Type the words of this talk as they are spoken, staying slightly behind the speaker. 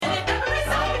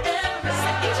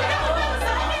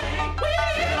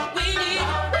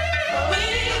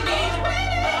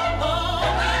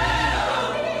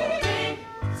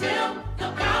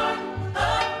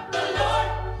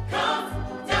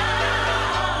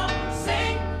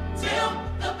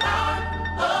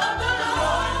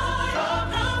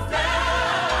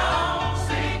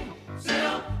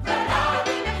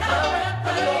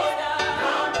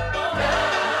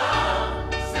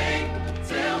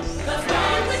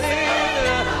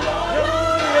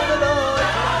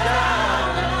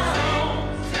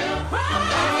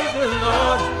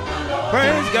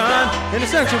in the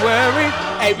sanctuary.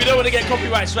 Hey, we don't want to get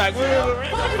copyright strike.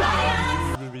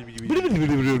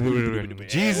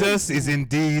 Jesus is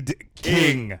indeed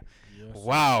King. Yes.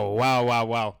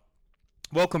 Wow.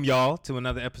 Welcome, y'all, to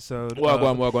another episode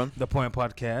Welcome. The Point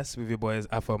Podcast with your boys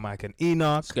Afro, Mike, and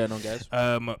Enoch. What's going on, guys?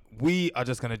 We are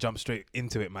just going to jump straight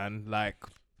into it, man. Like,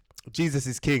 Jesus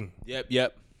is King.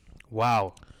 Yep.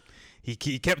 Wow. He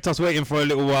kept us waiting for a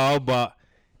little while, but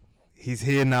he's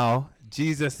here now.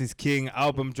 Jesus is King.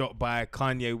 Album dropped by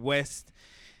Kanye West.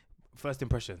 First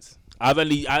impressions. I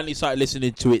only started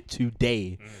listening to it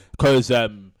today because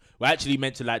we're actually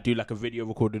meant to do a video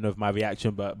recording of my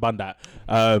reaction, but bun that.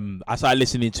 I started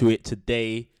listening to it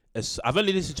today. I've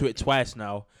only listened to it twice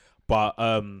now, but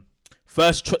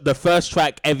the first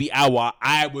track every hour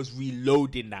I was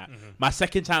reloading that. My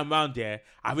second time round there,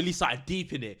 I really started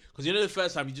deep in it because the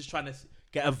first time you're just trying to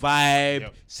get a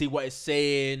vibe, see what it's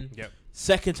saying.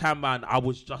 Second time round, I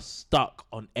was just stuck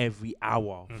on every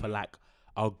hour for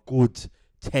a good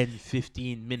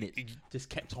 10-15 minutes. Just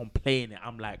kept on playing it.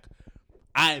 I'm like,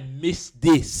 I missed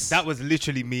this. That was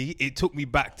literally me. It took me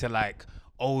back to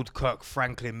old Kirk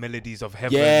Franklin Melodies of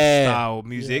Heaven style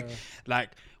music. Like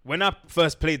when I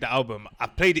first played the album, I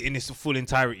played it in its full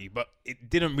entirety, but I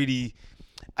didn't really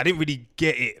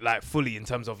get it fully in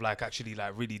terms of actually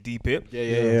really deep it.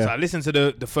 So I listened to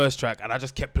the first track and I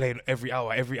just kept playing every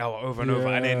hour over and over.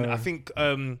 And then I think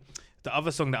the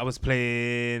other song that I was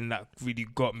playing that really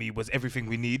got me was Everything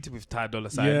We Need with Ty Dolla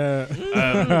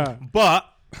 $ign. But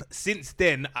since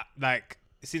then,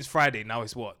 since Friday, now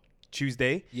it's what?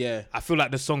 Tuesday? Yeah. I feel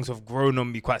like the songs have grown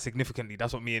on me quite significantly.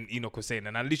 That's what me and Enoch were saying.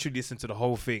 And I literally listened to the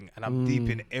whole thing and I'm deep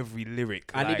in every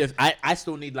lyric. I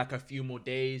still need a few more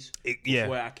days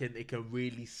before it can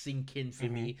really sink in for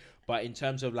me. But in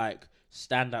terms of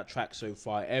standout tracks so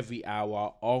far, Every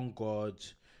Hour, On God,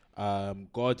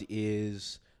 God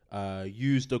Is,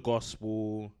 Use the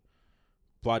Gospel,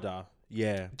 Brother.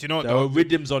 Yeah. Do you know what? There are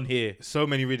rhythms on here. So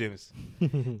many rhythms.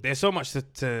 There's so much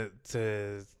to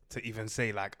even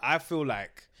say. I feel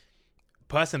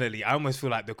personally, I almost feel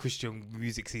like the Christian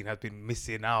music scene has been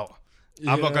missing out.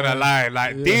 I'm not gonna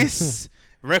lie. This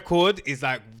record is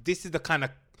this is the kind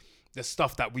of the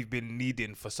stuff that we've been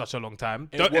needing for such a long time.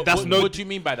 What do you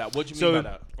mean by that?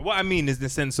 What I mean is the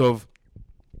sense of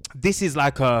this is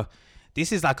like a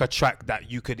track that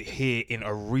you could hear in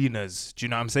arenas. Do you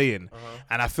know what I'm saying?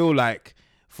 And I feel like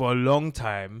for a long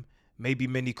time, maybe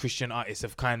many Christian artists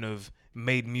have kind of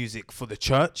made music for the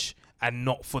church and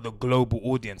not for the global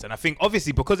audience. And I think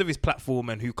obviously because of his platform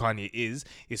and who Kanye is,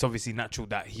 it's obviously natural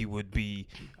that he would be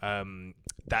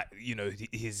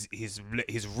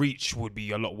his reach would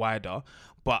be a lot wider.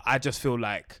 But I just feel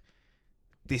like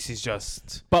this is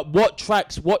just. But what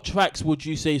tracks would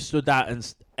you say stood out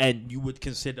and you would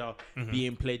consider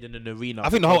being played in an arena? I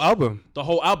think the whole album. The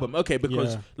whole album, okay.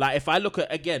 Because if I look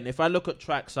at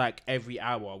tracks like Every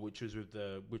Hour, which was with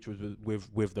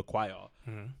the choir,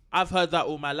 I've heard that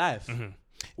all my life.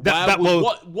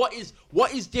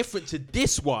 What is different to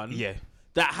this one? Yeah.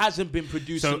 That hasn't been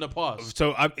produced in the past.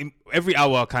 So Every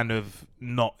Hour kind of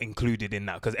not included in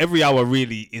that because Every Hour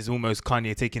really is almost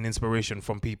Kanye taking inspiration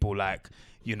from people like,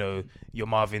 your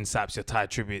Marvin Saps, your Ty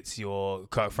Tribbetts, your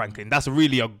Kirk Franklin. That's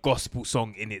really a gospel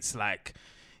song in its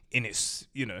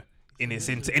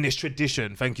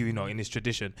tradition. Thank you, in its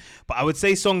tradition. But I would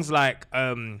say songs like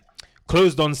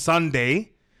Closed on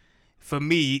Sunday, for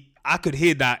me, I could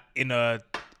hear that in a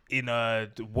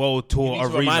world tour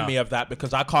arena. Remind me of that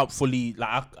because I can't fully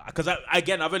because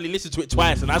I've only listened to it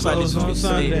twice and that's why I listened to it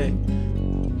Sunday.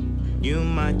 You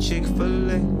my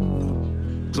Chick-fil-A.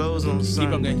 Close on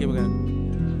Sunday. Keep on going.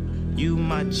 You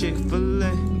my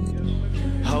Chick-fil-A.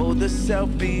 Hold the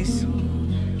selfies.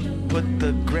 Put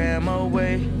the gram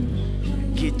away.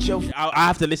 Get your. I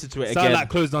have to listen to it again. Sound like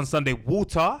Closed on Sunday.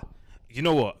 Water. You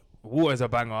know what? Water is a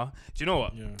banger. Do you know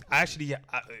what? Yeah. I actually.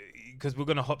 Because we're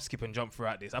gonna hop, skip, and jump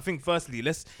throughout this. I think firstly,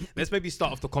 let's maybe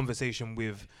start off the conversation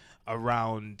with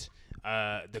around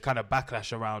the kind of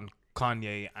backlash around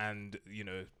Kanye and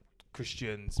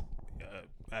Christians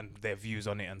and their views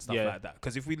on it and stuff like that.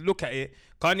 Because if we look at it,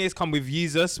 Kanye's come with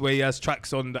Jesus, where he has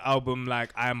tracks on the album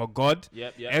like I Am a God.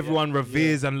 Everyone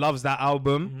reveres and loves that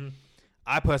album.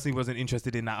 I personally wasn't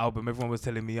interested in that album. Everyone was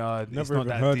telling me, it's not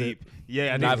that deep.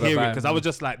 Yeah, I didn't hear it because I was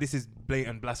just like, this is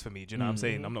blatant blasphemy. Do you know what I'm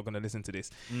saying? I'm not going to listen to this.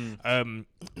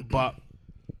 But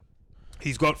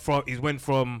he went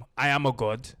from I Am a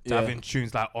God to having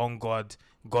tunes like On God,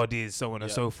 God Is, so on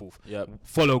and so forth.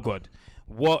 Follow God.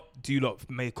 What do you lot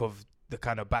make of the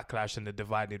kind of backlash and the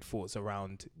divided thoughts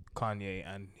around Kanye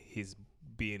and his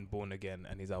being born again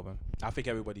and his album? I think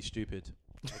everybody's stupid.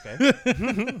 Okay.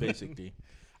 Basically.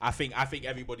 I think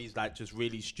everybody's like just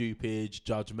really stupid,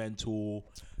 judgmental,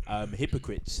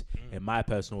 hypocrites. In my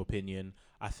personal opinion,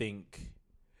 I think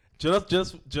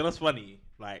just funny.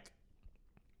 Like,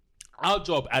 our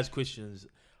job as Christians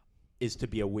is to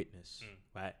be a witness,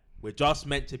 right? We're just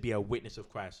meant to be a witness of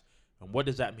Christ. And what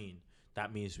does that mean?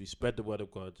 That means we spread the word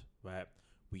of God, right?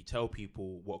 We tell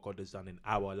people what God has done in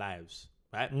our lives,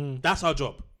 right? That's our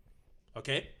job,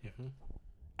 okay?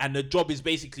 And the job is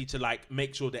basically to like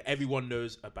make sure that everyone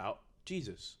knows about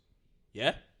Jesus.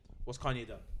 Yeah? What's Kanye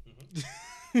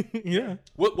done? Yeah.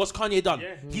 What's Kanye done?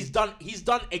 Yeah. He's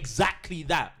done exactly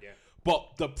that. Yeah.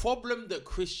 But the problem that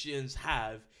Christians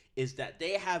have is that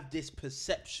they have this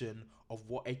perception of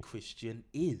what a Christian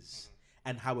is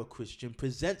and how a Christian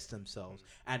presents themselves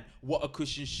and what a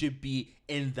Christian should be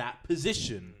in that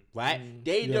position, right?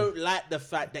 They don't like the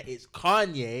fact that it's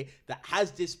Kanye that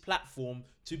has this platform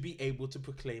to be able to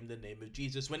proclaim the name of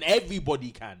Jesus when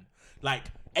everybody can. Like,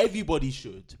 everybody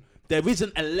should. There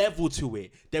isn't a level to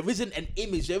it. There isn't an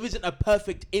image. There isn't a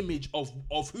perfect image of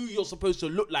who you're supposed to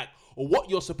look like or what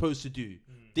you're supposed to do.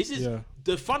 This is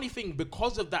the funny thing.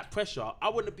 Because of that pressure, I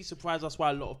wouldn't be surprised that's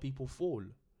why a lot of people fall,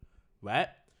 right?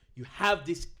 You have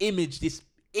this image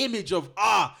of,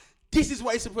 this is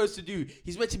what he's supposed to do.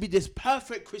 He's meant to be this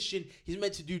perfect Christian. He's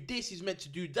meant to do this. He's meant to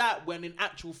do that. When in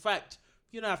actual fact,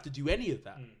 you don't have to do any of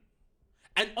that.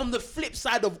 And on the flip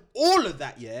side of all of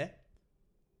that,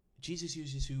 Jesus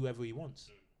uses whoever he wants.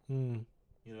 You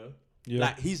know? Yeah.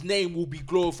 Like, his name will be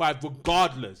glorified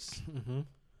regardless.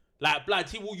 Like, blood,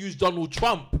 he will use Donald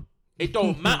Trump. It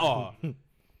don't matter.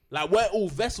 Like, we're all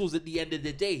vessels at the end of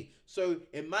the day. So,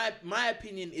 in my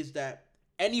opinion is that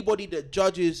anybody that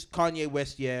judges Kanye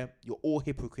West, you're all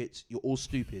hypocrites. You're all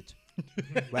stupid.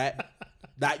 Right?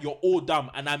 That you're all dumb.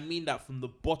 And I mean that from the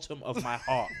bottom of my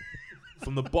heart.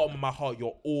 From the bottom of my heart,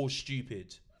 you're all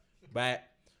stupid. Right?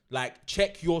 Like,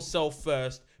 check yourself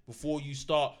first before you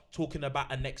start talking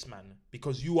about a next man.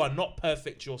 Because you are not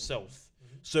perfect yourself.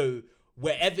 So,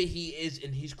 wherever he is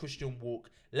in his Christian walk,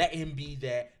 let him be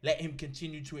there. Let him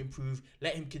continue to improve.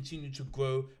 Let him continue to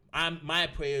grow. My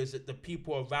prayer is that the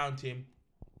people around him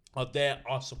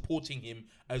are supporting him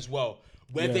as well.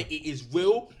 Whether it is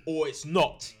real or it's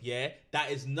not, that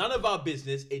is none of our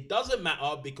business. It doesn't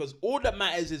matter, because all that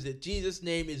matters is that Jesus'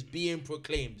 name is being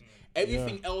proclaimed.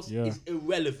 Everything else is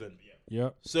irrelevant.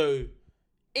 So,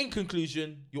 in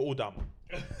conclusion, you're all dumb.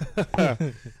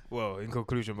 Well, in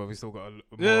conclusion, but we still got more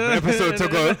of an episode to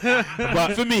go.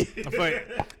 But for me,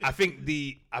 I think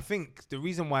the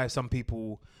reason why some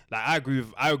people, like, I agree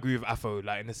with Afo,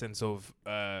 like, in the sense of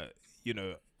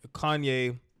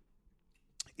Kanye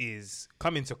is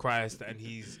coming to Christ, and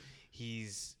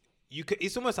it's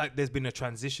almost like there's been a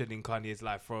transition in Kanye's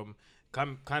life from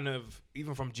kind of,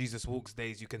 even from Jesus Walks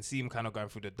days, you can see him kind of going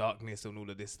through the darkness and all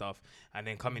of this stuff, and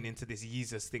then coming into this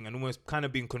Jesus thing, and almost kind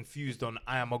of being confused on,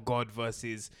 I am a God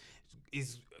versus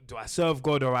do I serve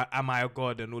God or am I a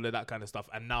God, and all of that kind of stuff,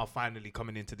 and now finally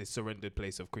coming into this surrendered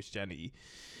place of Christianity.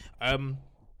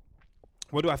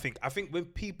 What do I think? I think when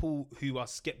people who are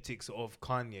skeptics of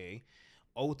Kanye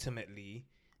ultimately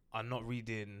are not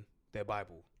reading their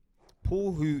Bible.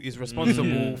 Paul, who is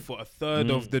responsible for a third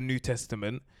of the New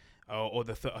Testament, or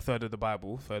a third of the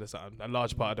Bible, a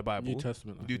large part of the Bible,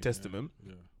 New Testament.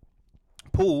 Yeah.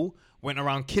 Paul went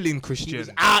around killing Christians.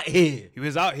 He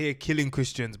was out here killing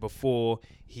Christians before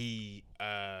he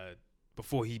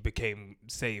became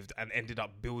saved, and ended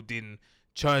up building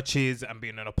churches and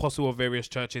being an apostle of various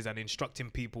churches and instructing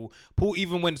people. Paul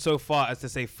even went so far as to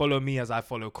say, follow me as I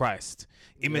follow Christ.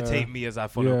 Imitate me as I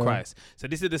follow Christ. So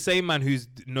this is the same man who's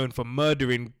known for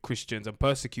murdering Christians and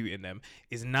persecuting them,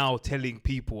 is now telling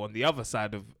people on the other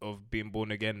side of being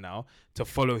born again now to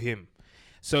follow him.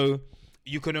 So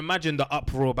you can imagine the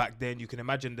uproar back then. You can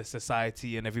imagine the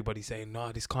society and everybody saying,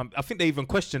 no, this can't. I think they even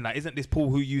question that. Isn't this Paul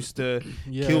who used to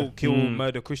kill,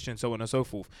 murder Christians, so on and so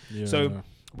forth? Yeah. So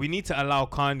we need to allow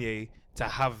Kanye to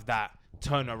have that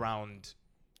turnaround,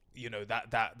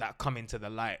 that come into the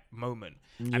light moment.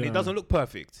 Yeah. And it doesn't look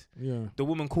perfect. Yeah. The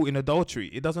woman caught in adultery,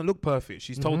 it doesn't look perfect.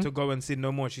 She's told to go and sin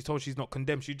no more. She's told she's not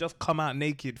condemned. She just come out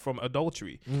naked from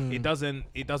adultery. It doesn't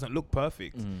look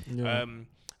perfect. Yeah.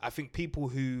 I think people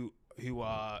who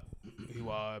are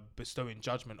bestowing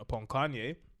judgment upon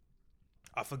Kanye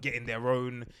are forgetting their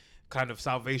own kind of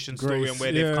salvation story and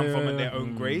where they've come from and their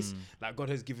own grace. Like, God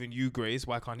has given you grace,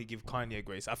 why can't he give Kanye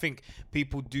grace? I think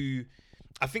people do.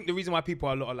 I think the reason why people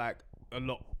are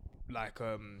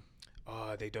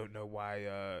they don't know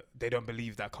why they don't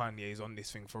believe that Kanye is on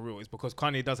this thing for real is because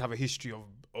Kanye does have a history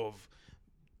of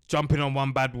jumping on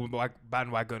one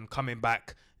bandwagon, coming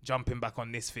back, jumping back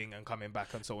on this thing and coming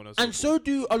back and so on and And so so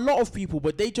do a lot of people,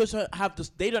 but they just have the.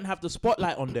 They don't have the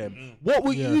spotlight on them. What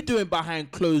were you doing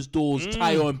behind closed doors,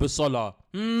 Tayo and Basola?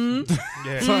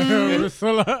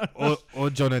 or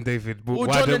John and David. Or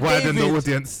John and Widen the David.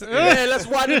 audience. Yeah, let's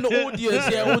widen the audience.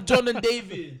 Yeah, or John and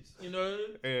David. You know.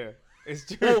 Yeah. It's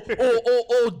true.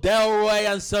 Or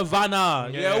Delroy and Savannah.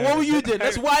 Yeah. What were you doing?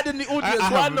 Let's widen the audience.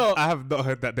 Why not? I have not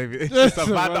heard that, David. It's just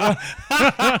Savannah.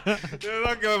 There's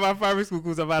not going my primary school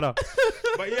called Savannah.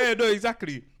 But yeah, no,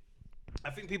 exactly. I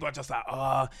think people are just like,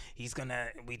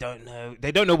 we don't know.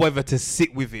 They don't know whether to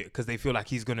sit with it because they feel like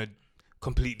he's going to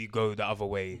completely go the other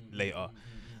way later.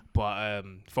 But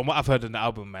from what I've heard on the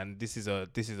album, man, this is a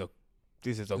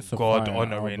God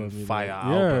honoring fire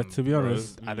album. Yeah, to be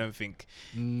honest, I don't think.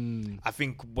 I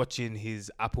think watching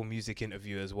his Apple Music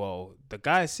interview as well, the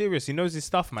guy is serious. He knows his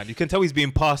stuff, man. You can tell he's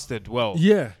being pastored well.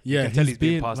 Yeah. You can tell he's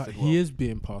being pastored well. He is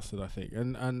being pastored, I think,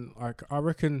 and like I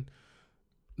reckon.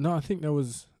 No, I think there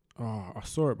was. I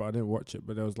saw it, but I didn't watch it.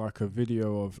 But there was like a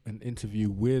video of an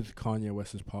interview with Kanye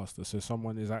West's pastor. So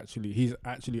he's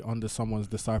actually under someone's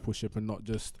discipleship and not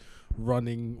just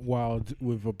running wild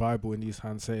with a Bible in his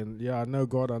hand saying, yeah, I know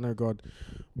God.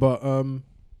 But,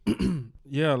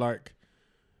 yeah, like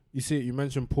you see, you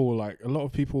mentioned Paul, like a lot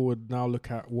of people would now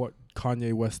look at what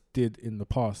Kanye West did in the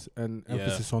past and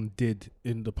emphasis on did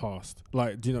in the past.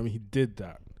 Like, do you know what I mean? He did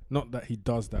that. Not that he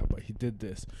does that, but he did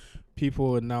this.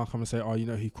 People would now come and say, oh, you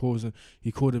know, he called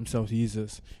himself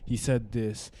Jesus. He said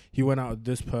this. He went out with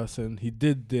this person. He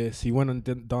did this. He went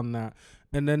and done that.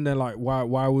 And then they're like,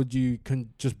 why would you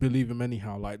just believe him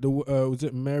anyhow? Like, was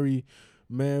it Mary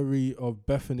of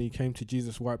Bethany came to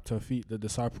Jesus, wiped her feet. The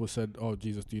disciples said, oh,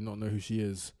 Jesus, do you not know who she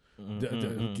is?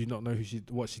 Do you not know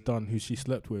what she's done, who she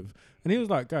slept with? And he was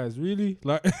like, guys, really?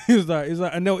 Like, he was like,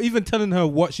 and they were even telling her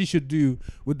what she should do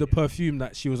with the perfume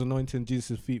that she was anointing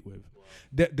Jesus' feet with.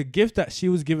 The gift that she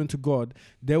was given to God,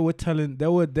 they were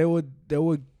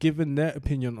giving their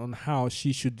opinion on how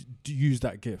she should use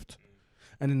that gift.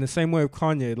 And in the same way with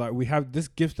Kanye, like we have this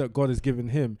gift that God has given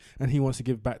him and he wants to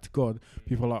give back to God.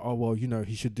 People are like, oh, well, you know,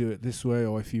 he should do it this way.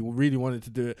 Or if he really wanted to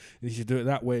do it, he should do it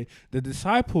that way. The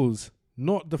disciples,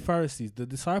 not the Pharisees, the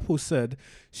disciples said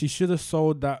she should have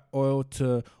sold that oil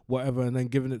to whatever and then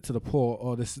given it to the poor.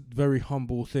 Or this very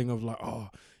humble thing of like, oh,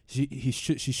 she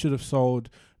should have sold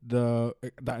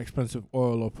that expensive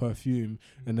oil or perfume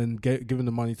and then given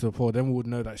the money to the poor. Then we would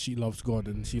know that she loves God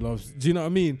and she loves. Do you know what I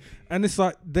mean? And it's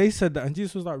like they said that, and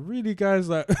Jesus was like, "Really, guys?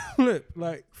 Like flip.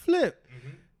 Mm-hmm.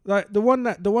 Like the one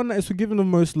that is forgiven the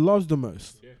most loves the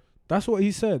most." Yeah. That's what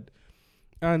he said,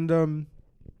 and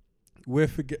we're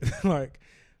like,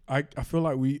 I feel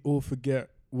like we all forget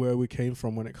where we came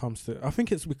from when it comes to. I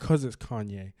think it's because it's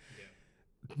Kanye.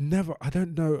 Yeah.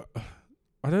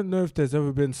 I don't know if there's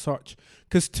ever been such...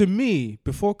 Because to me,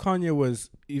 before Kanye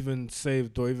was even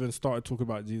saved or even started talking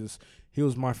about Jesus, he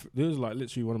was like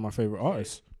literally one of my favorite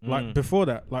artists. Like before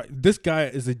that, like this guy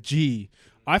is a G.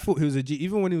 I thought he was a G.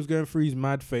 Even when he was going through his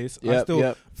mad phase,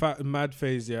 mad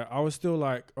phase, yeah, I was still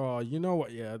like, oh, you know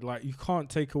what, yeah, like you can't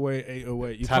take away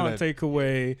 808. You can't take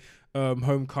away...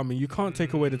 Homecoming. You can't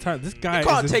take away the talent. This guy. You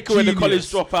can't take away the college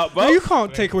dropout, bro. No, you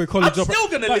can't take away college dropout. I'm still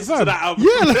gonna listen to that album.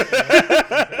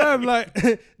 Yeah, like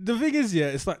the thing is, yeah,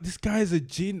 it's like this guy is a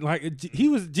genius. Like he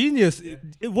was genius.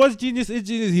 It was genius. It's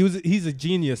genius. He's a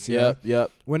genius. Yeah.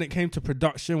 When it came to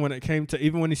production, when it came to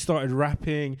even when he started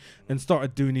rapping and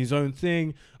started doing his own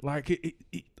thing, like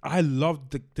I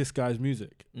loved this guy's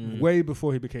music way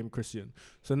before he became Christian.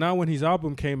 So now when his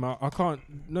album came out,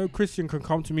 no Christian can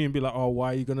come to me and be like, oh,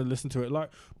 why are you going to listen to it? Like,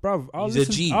 bruv,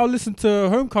 I'll listen to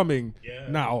Homecoming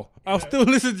now. I'll still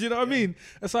listen, do you know what I mean?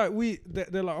 It's like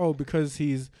they're like, oh, because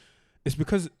it's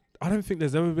because I don't think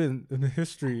there's ever been in the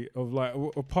history of like,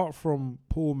 apart from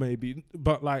Paul maybe,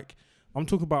 but like, I'm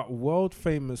talking about world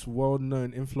famous, world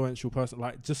known, influential person,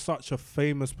 like just such a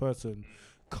famous person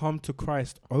come to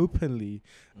Christ openly.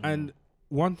 And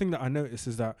one thing that I noticed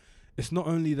is that it's not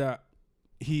only that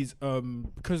he's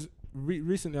because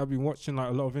recently I've been watching like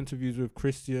a lot of interviews with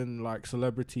Christian like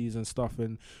celebrities and stuff,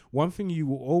 and one thing you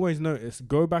will always notice,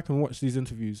 go back and watch these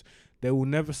interviews, they will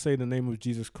never say the name of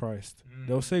Jesus Christ.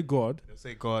 They'll say God.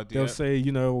 They'll say,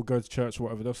 you know, or go to church or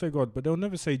whatever. They'll say God, but they'll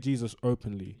never say Jesus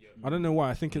openly. I don't know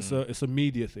why. I think it's a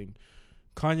media thing.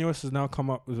 Kanye West has now come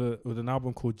up with an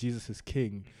album called Jesus is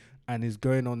King, and is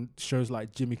going on shows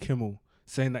like Jimmy Kimmel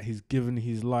saying that he's given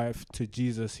his life to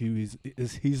Jesus, who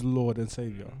is his Lord and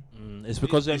Savior. It's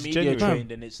because they're media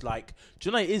trained, and it's like, do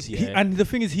you know what it is? Yeah. And the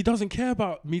thing is, he doesn't care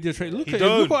about media trained. Look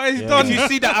what he's done. If you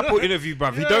see that Apple interview,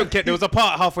 bruv, he don't care. There was a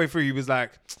part halfway through, he was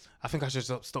like, I think I should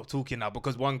stop talking now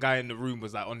because one guy in the room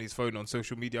was like on his phone on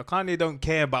social media. Kanye don't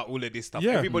care about all of this stuff.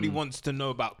 Yeah. Everybody wants to know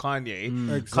about Kanye.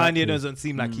 Exactly. Kanye doesn't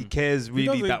seem like he cares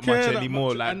really that care much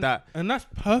anymore and, that. And that's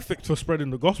perfect for spreading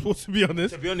the gospel, to be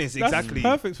honest. Exactly. That's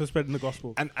perfect for spreading the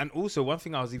gospel. And also one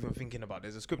thing I was even thinking about,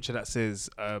 there's a scripture that says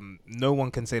no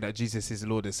one can say that Jesus is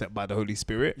Lord except by the Holy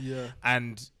Spirit. Yeah.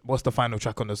 And what's the final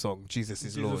track on the song? Jesus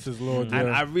is Lord. Jesus is Lord. And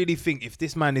yeah. I really think if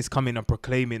this man is coming and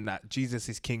proclaiming that Jesus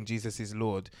is King, Jesus is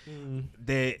Lord,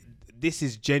 this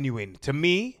is genuine. To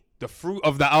me, the fruit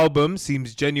of the album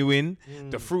seems genuine.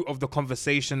 The fruit of the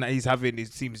conversation that he's having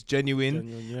seems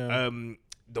genuine.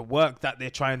 The work that they're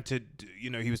trying to do,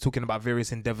 he was talking about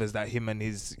various endeavors that him and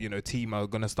his, team are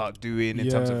going to start doing in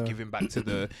terms of giving back to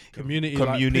the communities,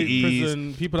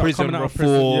 like people that prison are coming reform, out of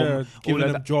prison, giving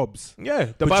them that. jobs.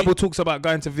 Yeah, the Bible talks about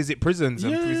going to visit prisons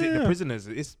and visit the prisoners.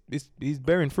 He's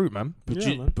bearing fruit, man.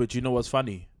 But you know what's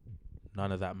funny?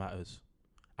 None of that matters.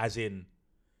 As in,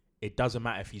 it doesn't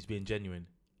matter if he's being genuine.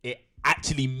 It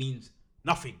actually means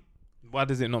nothing. Why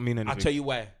does it not mean anything? I'll tell you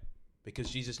why. Because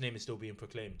Jesus' name is still being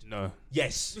proclaimed. No.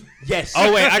 Yes.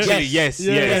 Oh wait, actually, yes.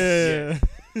 Yeah.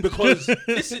 Because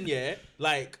listen,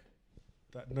 like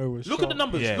that no was look at the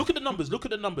numbers. Yeah. Look at the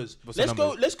numbers. What's Let's the go.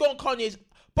 numbers? Let's go on Kanye's.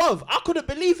 Bruv, I couldn't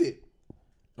believe it.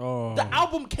 Oh. The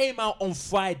album came out on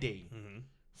Friday.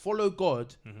 Follow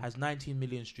God has 19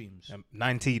 million streams.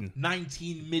 19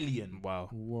 million. Wow.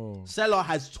 Whoa. Seller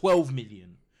has 12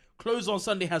 million. Close on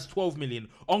Sunday has 12 million.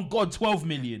 On God 12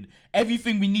 million.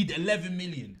 Everything we need 11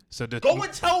 million. So go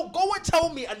and tell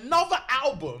me another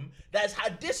album that's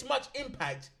had this much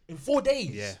impact in 4 days.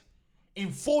 Yeah.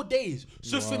 In 4 days.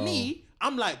 So for me,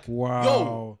 I'm like, wow.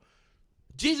 yo,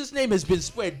 Jesus' name has been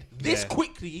spread this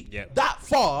quickly, that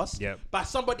fast, by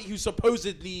somebody who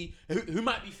supposedly who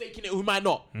might be faking it, who might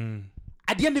not.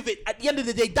 At the end of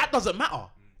the day, that doesn't matter.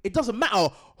 It doesn't matter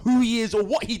who he is or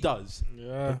what he does.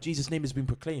 Yeah. But Jesus' name has been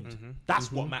proclaimed.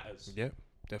 That's what matters. Yeah,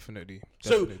 definitely.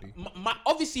 So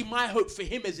obviously my hope for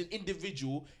him as an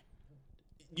individual,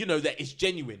 that it's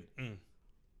genuine.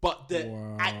 But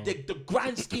the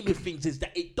grand scheme of things is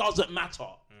that it doesn't matter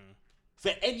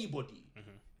for anybody,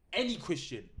 any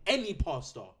Christian, any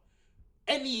pastor,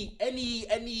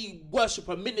 any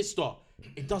worshiper, minister.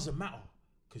 It doesn't matter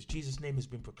because Jesus' name has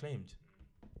been proclaimed.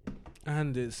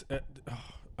 And it's,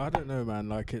 I don't know, man.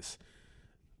 Like it's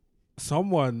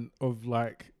someone of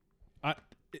like,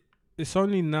 it's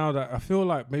only now that I feel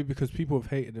like maybe because people have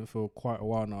hated him for quite a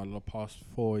while now, the past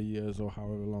 4 years or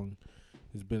however long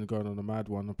he's been going on a mad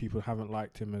one, and people haven't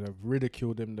liked him and they've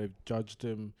ridiculed him, they've judged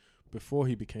him before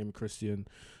he became a Christian,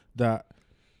 that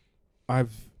I'm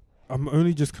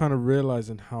only just kind of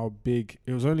realizing how big,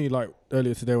 it was only like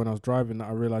earlier today when I was driving that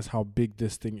I realized how big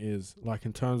this thing is, like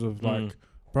in terms of like,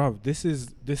 bruv, this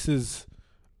is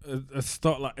a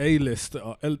start like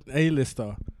A-lister. It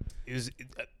was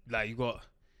like you got.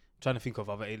 Trying to think of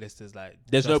other A-listers like.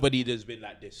 There's nobody that's been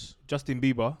like this. Justin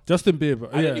Bieber.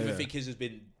 I don't even think his has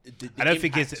been. I don't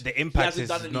think the impact is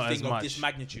not as not as much. Of this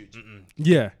magnitude.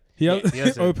 Yeah, he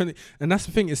has opened, and that's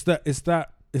the thing. It's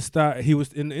that he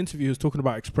was in the interview. He was talking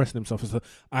about expressing himself. It's like,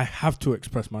 I have to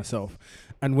express myself,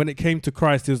 and when it came to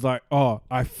Christ, he was like, "Oh,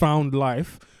 I found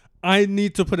life. I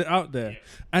need to put it out there."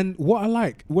 And what I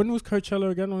like, when was Coachella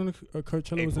again? When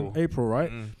Coachella was in April,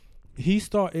 right? He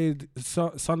started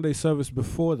Sunday service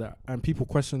before that, and people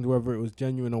questioned whether it was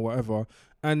genuine or whatever.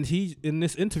 And he, in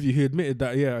this interview, he admitted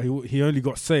that he only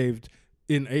got saved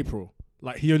in April.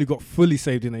 Like he only got fully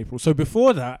saved in April. So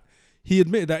before that, he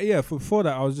admitted that before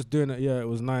that I was just doing it. Yeah, it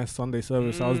was nice Sunday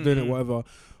service. I was doing it whatever.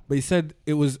 But he said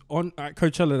it was on at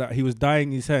Coachella that he was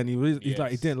dyeing his hair, and he's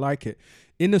like he didn't like it.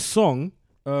 In a song.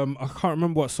 I can't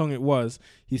remember what song it was.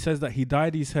 He says that he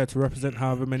dyed his hair to represent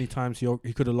however many times he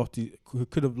could have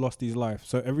lost his life.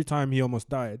 So every time he almost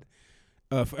died,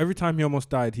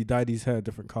 he dyed his hair a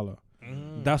different color.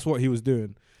 That's what he was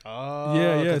doing. Oh,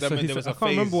 yeah. So I can't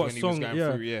remember what song. I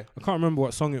can't remember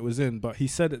what song it was in, but he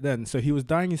said it then. So he was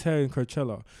dyeing his hair in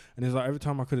Coachella, and he's like, every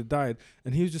time I could have died,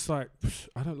 and he was just like,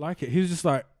 I don't like it. He was just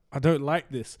like, I don't like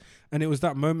this. And it was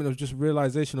that moment of just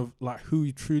realization of like who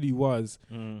he truly was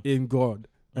in God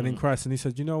and in Christ. And he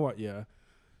said, you know what? Yeah,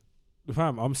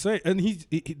 fam, I'm saying, and he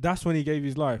that's when he gave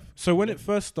his life. So when it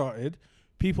first started,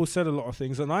 people said a lot of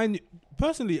things, and I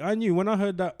knew when I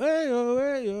heard that,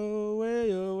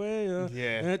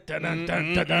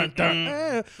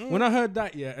 when I heard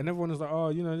that, and everyone was like,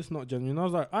 oh, this is not genuine. I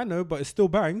was like, I know, but it still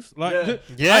bangs. Like,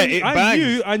 it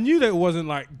bangs. I knew that it wasn't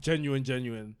like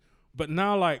genuine. But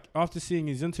now, like, after seeing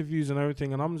his interviews and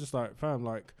everything, and I'm just like, fam,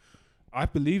 like, I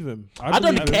believe him. I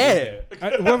don't care. Do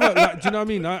you know what I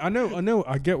mean? I know.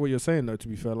 I get what you're saying though. To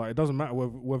be fair, like it doesn't matter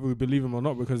whether we believe him or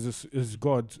not because it's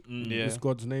God. It's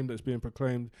God's name that's being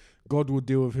proclaimed. God will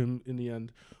deal with him in the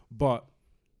end. But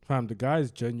fam, the guy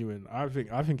is genuine. I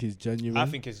think he's genuine. I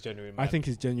think he's genuine. Man. I think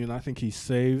he's genuine. I think he's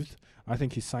saved. I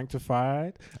think he's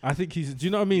sanctified. I think he's. Do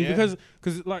you know what I mean?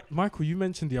 Because like Michael, you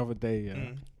mentioned the other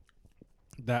day,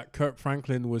 that Kirk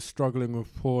Franklin was struggling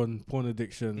with porn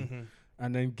addiction.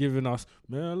 And then giving us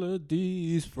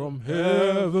melodies from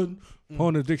heaven,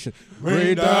 porn addiction.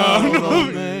 Rain down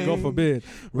on me. God forbid.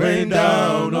 Rain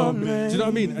down on me. Do you know what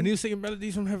I mean? And he was singing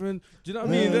melodies from heaven. Do you know what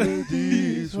I mean?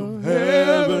 Melodies from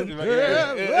heaven.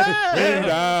 Rain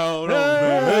down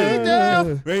on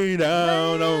me. Rain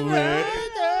down on me.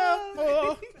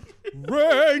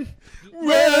 Rain.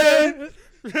 Rain.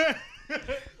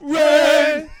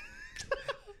 Rain.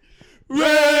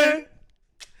 Rain.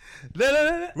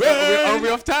 Are we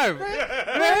off time?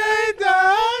 Rain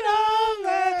down on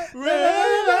me.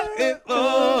 Rain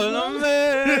all on me.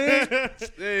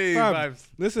 Hey, vibes.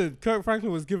 Listen, Kirk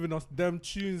Franklin was giving us them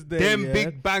tunes there. Them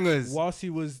big bangers. Whilst he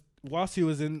was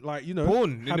in like, you know,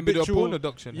 porn, in the middle of porn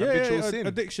addiction. Habitual sin.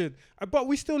 Addiction. But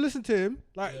we still listen to him.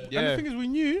 Like, and the thing is, we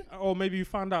knew, or maybe we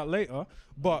found out later.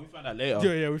 But we found out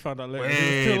later. Yeah, we found out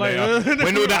later.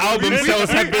 When all the album sales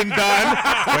had been done,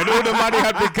 when all the money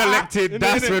had been collected,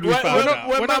 that's when we found out.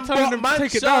 We're not telling him to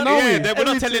take it down, are we? We're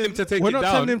not telling him to take it down. We're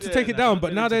not telling him to take it down,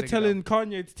 but now they're telling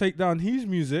Kanye to take down his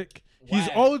music. His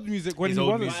old music when he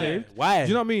wasn't saved. Why? Do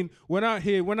you know what I mean? When out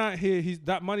here, he's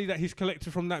that money that he's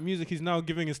collected from that music, he's now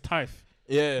giving his tithe.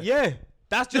 Yeah.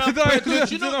 That's do you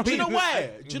know why?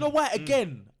 Do you know why?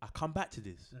 Again, I come back to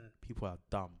this. People are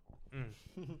dumb.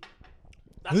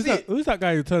 Who's that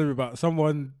guy you're telling me about?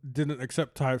 Someone didn't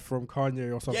accept tithe from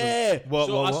Kanye or something. Yeah.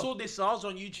 I saw this. I was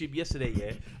on YouTube yesterday.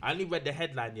 Yeah, I only read the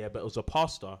headline. Yeah, but it was a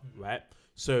pastor, right?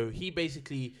 So he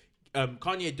basically,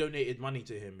 Kanye donated money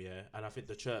to him. Yeah, and I think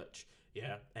the church.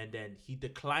 Yeah, and then he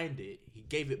declined it. He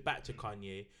gave it back to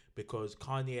Kanye because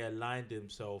Kanye aligned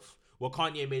himself. Well,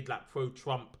 Kanye made like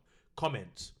pro-Trump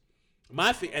comments.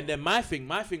 My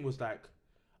thing was like,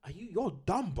 you're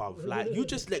dumb, bruv. Like, you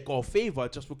just let go of favor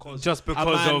just because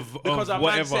a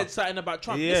man said something about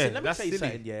Trump. Yeah, listen, let me tell you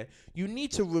silly. something. Yeah, you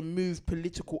need to remove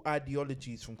political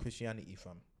ideologies from Christianity,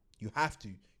 fam. You have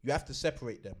to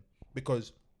separate them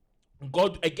because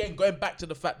God. Again, going back to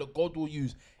the fact that God will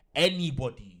use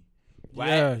anybody.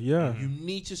 Right? Yeah. You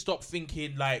need to stop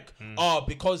thinking like,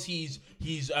 because he's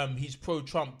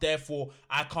pro-Trump, therefore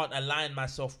I can't align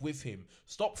myself with him.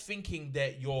 Stop thinking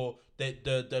that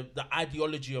the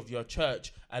ideology of your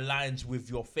church aligns with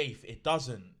your faith. It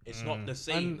doesn't. It's not the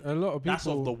same. And a lot of people, that's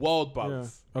of the world, bruv.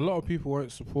 Yeah. A lot of people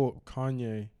won't support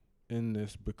Kanye in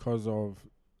this because of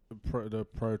the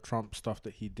pro-Trump stuff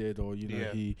that he did, or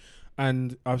he.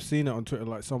 And I've seen it on Twitter.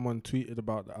 Like someone tweeted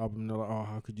about the album. They're like, "Oh,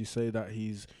 how could you say that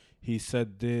He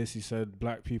said this. He said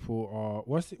black people are.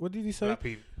 What did he say?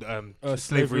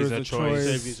 Slavery is a choice.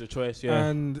 Slavery is a choice. Yeah.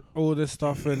 And all this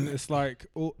stuff, and it's like,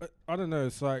 I don't know.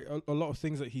 It's like a lot of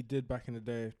things that he did back in the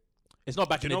day. It's not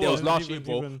back in the day. It was last year,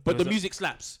 bro. But the music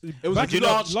slaps. It was last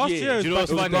year. Do you know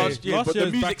what's funny? Last year, but the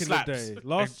is music back in slaps. the day.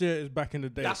 Last year is back in the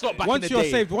day. That's not back in the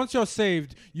day. Once you're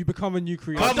saved, you become a new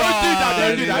creator. Don't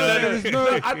do that.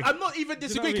 No. I'm not even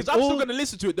disagreeing because I'm still going to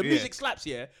listen to it. The music slaps,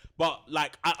 yeah. But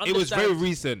like, I understand. It was very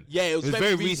recent. Yeah, it was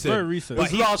very recent. Very recent. It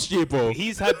was last year, bro.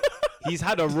 He's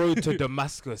had a road to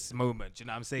Damascus moment. You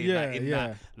know what I'm saying? Yeah,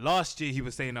 that last year he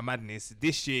was saying a madness.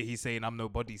 This year he's saying I'm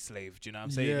nobody's slave. Do you know what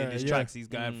I'm saying? In his tracks, he's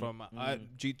going from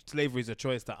slavery is a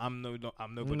choice that I'm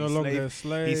nobody's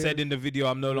slave. He said in the video,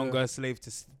 I'm no longer a slave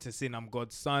to sin. I'm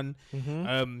God's son.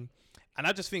 And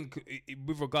I just think,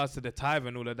 with regards to the tithe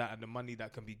and all of that, and the money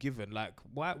that can be given, like,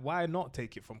 why not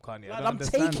take it from Kanye? I don't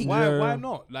understand. Why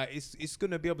not? Like, it's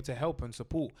gonna be able to help and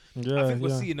support. I think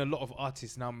we're seeing a lot of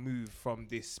artists now move from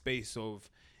this space of,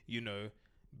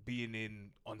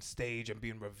 being on stage and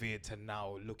being revered to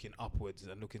now looking upwards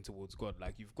and looking towards God.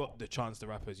 Like, you've got the Chance the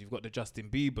Rappers, you've got the Justin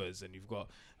Biebers, and you've got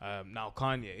now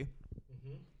Kanye.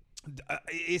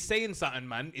 It's saying something,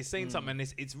 man. It's saying something,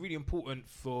 and it's really important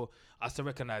for us to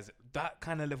recognize that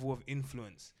kind of level of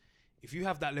influence. If you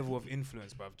have that level of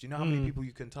influence, bruv, do you know how many people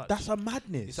you can touch? That's a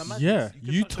madness. It's a madness. Yeah,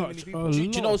 you touch a lot. Do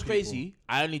you know what's crazy?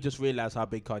 I only just realized how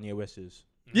big Kanye West is.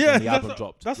 Yeah, when the album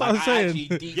dropped. That's what I'm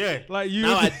saying. Like you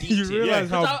realize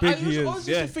how big he is. I was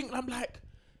just thinking, I'm like,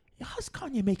 how's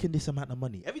Kanye making this amount of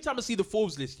money? Every time I see the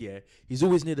Forbes list, he's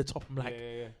always near the top. I'm like,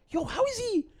 yo, how is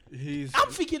he? I'm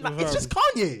thinking like it's just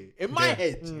Kanye in my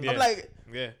head. I'm like,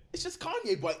 it's just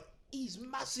Kanye, but he's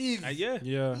massive.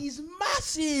 Yeah, he's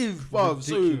massive, bro.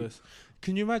 Ridiculous.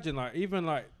 can you imagine, like, even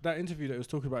like that interview that he was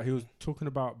talking about? He was talking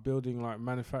about building like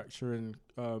manufacturing,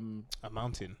 a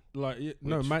mountain. like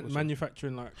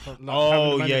manufacturing, like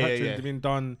Oh, having yeah, manufacturing being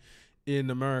done in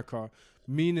America,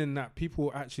 meaning that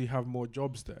people actually have more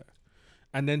jobs there.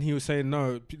 And then he was saying,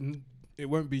 no, it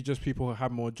won't be just people who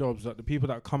have more jobs. Like the people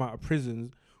that come out of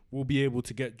prisons will be able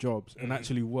to get jobs and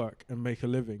actually work and make a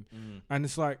living. And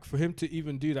it's like, for him to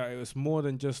even do that, it was more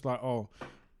than just like, oh,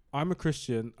 I'm a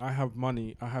Christian, I have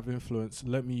money, I have influence,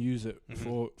 let me use it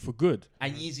for good.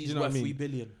 And Yeezy's worth 3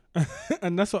 billion.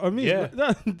 And that's what I mean. Yeah.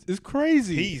 Like, that is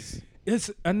crazy. Peas.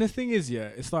 And the thing is, yeah,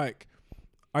 it's like,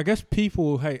 I guess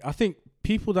I think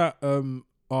people that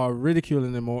are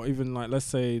ridiculing him, or even like, let's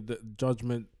say the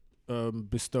judgment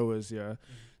bestowers,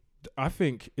 I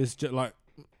think it's just like,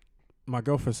 my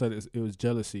girlfriend said it was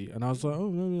jealousy, and I was like, oh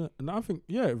no, and I think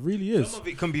it really is. Some of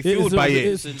it can be fueled by it.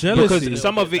 It's jealousy. Because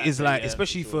some of it is like,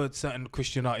 especially for certain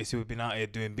Christian artists who have been out here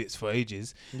doing bits for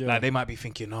ages, like they might be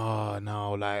thinking, oh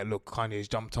no, like look, Kanye's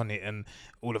jumped on it, and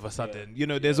all of a sudden,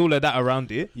 there's all of that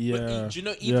around it. Yeah. But do you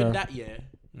know even that?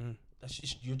 That's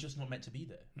just, you're just not meant to be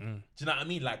there. Do you know what I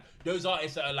mean? Like those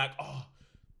artists that are like, oh,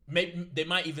 maybe they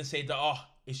might even say that, oh,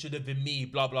 it should have been me,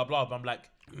 blah blah blah. But I'm like,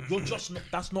 you're just not.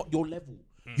 That's not your level.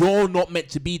 You're not meant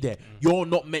to be there. You're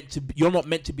not meant to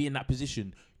be in that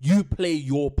position. You play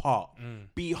your part.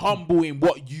 Be humble in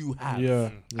what you have.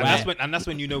 Yeah. And that's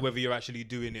when you know whether you're actually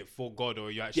doing it for God or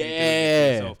you're actually doing it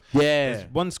for yourself. Yeah. There's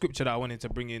one scripture that I wanted to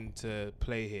bring into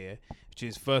play here, which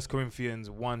is 1 Corinthians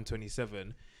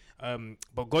 1:27.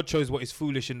 But God chose what is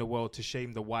foolish in the world to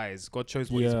shame the wise. God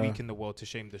chose what is weak in the world to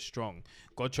shame the strong.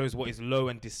 God chose what is low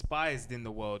and despised in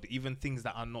the world, even things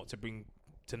that are not, to bring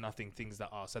to nothing things that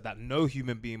are, so that no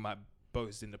human being might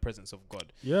boast in the presence of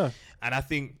God. Yeah. And I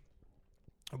think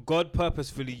God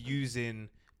purposefully using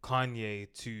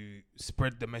Kanye to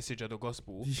spread the message of the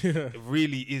gospel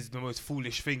really is the most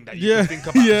foolish thing that you can think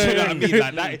about. Do you know what I mean?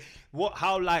 Like that,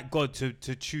 how like God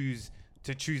to choose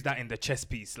that in the chess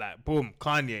piece, like boom,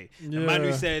 Kanye, the man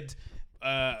who said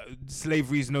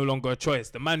slavery is no longer a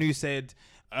choice, the man who said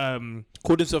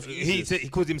called himself he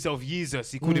called himself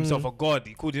Jesus, he called himself a god,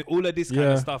 he called it all of this kind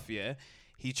of stuff.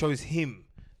 He chose him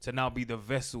to now be the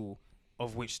vessel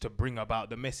of which to bring about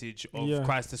the message of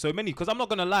Christ to so many. Because I'm not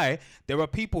gonna lie, there are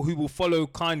people who will follow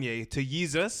Kanye to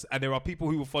Jesus, and there are people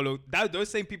who will follow those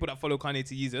same people that follow Kanye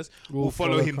to Jesus will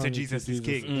follow him Kanye to Jesus is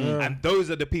King. And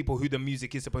those are the people who the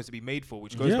music is supposed to be made for,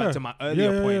 which goes back to my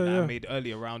earlier point that I made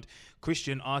earlier around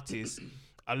Christian artists.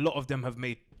 A lot of them have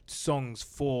made songs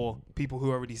for people who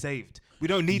are already saved. We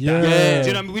don't need that. Do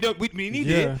you know what I mean? We need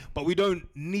it, but we don't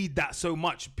need that so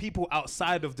much. People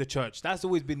outside of the church, that's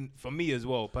always been, for me as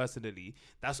well, personally,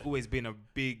 that's always been a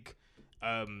big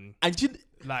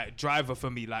driver for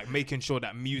me, like making sure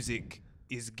that music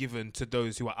is given to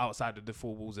those who are outside of the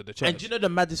four walls of the church. And do you know the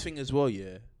maddest thing as well,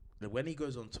 that when he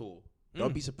goes on tour,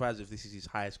 don't be surprised if this is his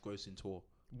highest grossing tour.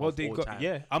 Well, they got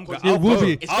I'm going. It will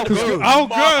be. I'll go.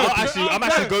 I'm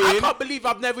actually going. I can't believe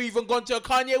I've never even gone to a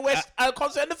Kanye West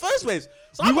concert in the first place.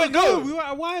 So we went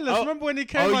at Wireless. Remember when he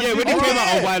came? Oh yeah, when he came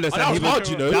out on Wireless, that was hard,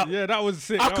 you know. Yeah, that was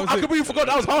sick. I completely forgot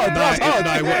that was hard.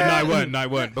 No, it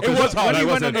weren't. Because it was hard. It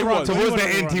wasn't. Towards the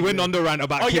end, he went on the rant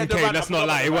about Kim K. Let's not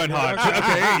lie, it weren't hard.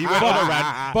 Okay, he went on the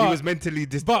rant. He was mentally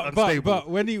unstable. But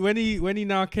when he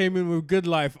now came in with Good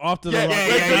Life after the rant,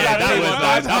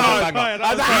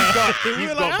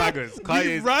 he's got baggers.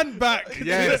 We ran back.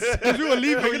 Yes, we were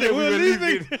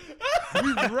leaving.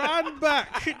 We ran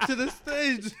back to the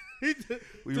stage.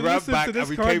 We ran back and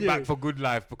we came back for Good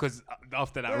Life because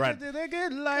after that rant.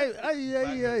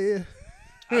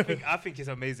 I think it's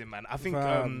amazing, man. I think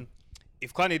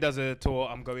if Kanye does a tour,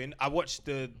 I'm going. I watched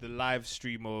the live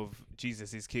stream of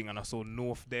Jesus is King, and I saw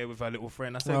North there with her little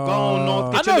friend. I said, "Go on,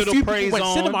 North, get your little praise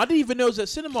on." Cinema. I didn't even know it was at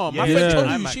cinema. My friend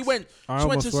told me she went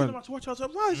to cinema to watch. I was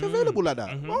like, "Wow, it's available like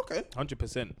that." Okay,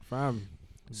 100%, fam.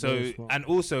 So, and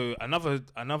also another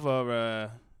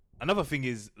thing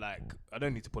is, like, I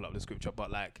don't need to pull up the scripture,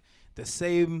 but like the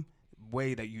same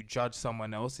way that you judge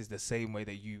someone else is the same way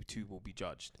that you too will be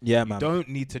judged. Yeah, man. You don't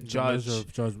need to judge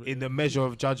in the measure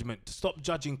of judgment. Stop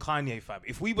judging Kanye, fam.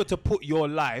 If we were to put your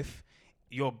life,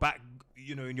 your back,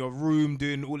 in your room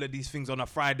doing all of these things on a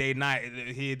Friday night,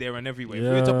 here, there, and everywhere. If we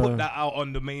were to put that out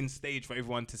on the main stage for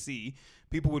everyone to see,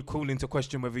 people would call into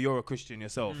question whether you're a Christian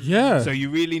yourself. Yeah. So you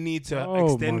really need to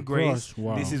extend grace.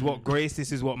 Wow. This is what grace,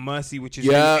 this is what mercy, which is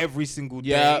really every single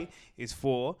day is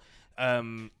for.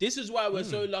 This is why we're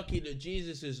so lucky that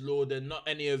Jesus is Lord and not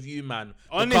any of you, man.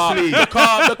 Honestly, the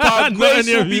car grace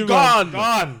will be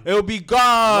gone. It'll be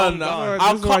gone. Our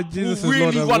cup will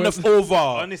really run us over.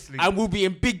 Honestly. And we'll be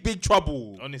in big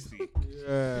trouble. Honestly.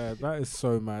 Yeah, that is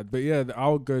so mad. But yeah,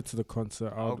 I'll go to the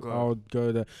concert. I'll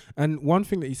go there. And one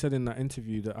thing that he said in that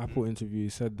interview, the Apple interview, he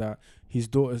said that his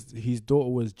daughter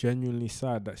was genuinely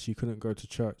sad that she couldn't go to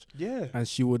church. Yeah. And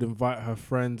she would invite her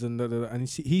friends and and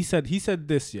he said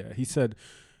this, yeah. He said,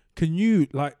 "Can you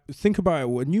think about it?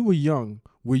 When you were young,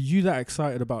 were you that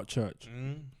excited about church?"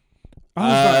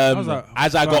 I was like,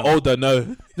 as I got older,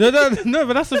 no. No,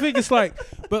 but that's the thing. It's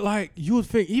but you would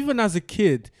think, even as a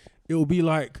kid, it would be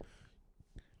like,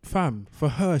 fam, for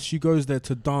her, she goes there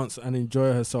to dance and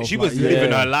enjoy herself. She was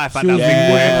living her life at that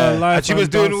big point. And she was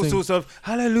doing all sorts of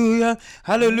hallelujah,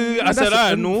 hallelujah. I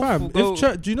said, no, fam, if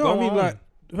church, do you know what I mean? Like,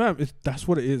 fam, if that's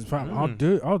what it is, fam, I'll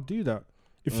do that.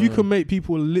 If you can make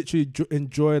people literally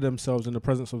enjoy themselves in the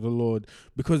presence of the Lord,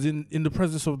 because in the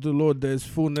presence of the Lord there's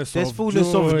fullness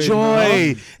of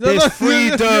joy. There's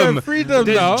freedom. Freedom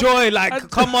there's now. Joy.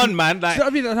 Come on, man. Like,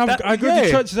 I mean, I go to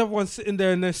churches, everyone's sitting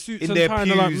there in their suits in and their tie,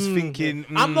 pews, and thinking.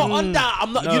 I'm not on that.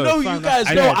 I'm not. No, you guys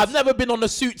know. know. I've never been on a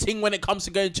suit thing when it comes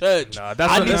to going to church. Nah,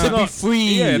 I need to be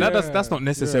free. Yeah, that's not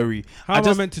necessary. How am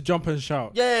I meant to jump and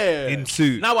shout? Yeah, in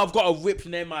suit. Now I've got a rip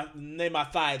near my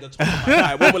thigh, the top of my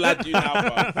thigh. What will I do now,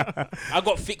 bro? I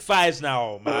got thick thighs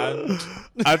now, man.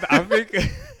 I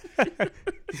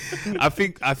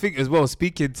think as well,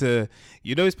 speaking to,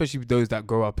 especially those that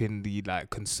grow up in the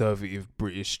conservative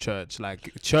British church,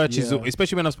 church is,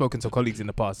 especially when I've spoken to colleagues in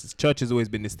the past, church has always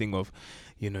been this thing of,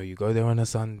 you go there on a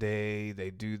Sunday,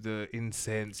 they do the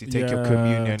incense, you take your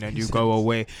communion and you go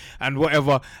away and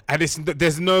whatever, and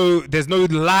there's no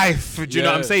life. Do you know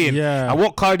what I'm saying? Yeah. And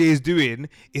what Cardi is doing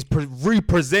is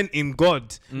representing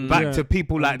God back to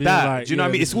people like that. Do you know what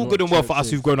I mean? It's all good and well for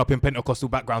us who've grown up in Pentecostal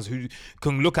backgrounds who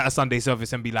can look at a Sunday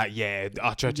service and be like, yeah,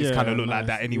 our churches kind of look like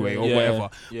that anyway, or whatever.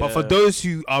 But for those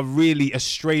who are really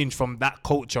estranged from that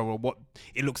culture or what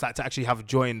it looks like to actually have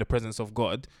joy in the presence of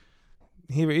God,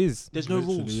 here it is. There's no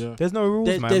rules. Yeah. There's no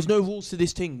rules, man. There's no rules to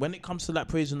this thing. When it comes to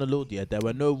praising the Lord, there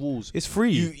were no rules. It's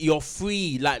free. You're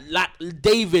free. Like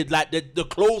David, the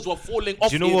clothes were falling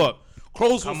off him. Do you know what?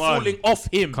 Clothes were falling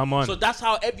off him. Come on. So that's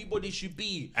how everybody should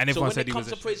be. And so when it comes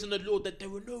to praising the Lord, that there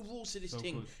were no rules to this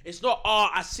thing. Good. It's not,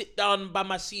 I sit down by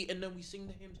my seat and then we sing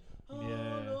the hymns. Nah,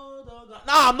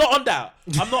 I'm not on that.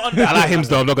 I like hymns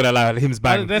though. I'm not gonna lie. Hymns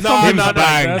bang. Hymns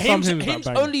bang. Hymns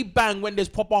only bang when there's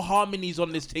proper harmonies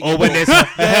on this thing. Or when there's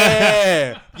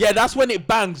yeah, that's when it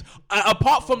bangs.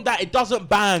 Apart from that, it doesn't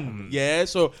bang. Yeah,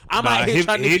 so I'm out here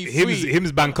trying to be free.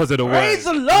 Hymns bang because of the word. Praise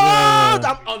the Lord.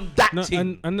 I'm on that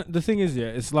thing. And the thing is,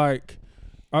 it's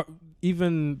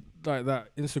even like that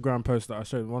Instagram post that I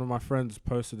showed, one of my friends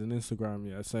posted an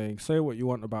Instagram, saying, say what you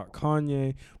want about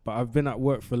Kanye, but I've been at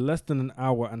work for less than an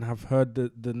hour and have heard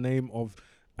the name of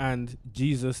 "and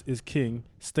Jesus is King"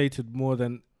 stated more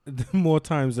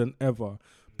times than ever.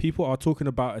 People are talking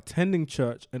about attending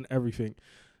church and everything.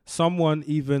 Someone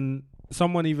even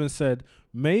said,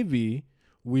 maybe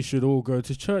we should all go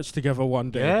to church together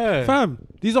one day. Yeah. Fam,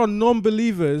 these are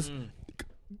non-believers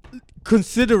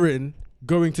considering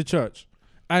going to church.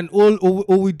 And all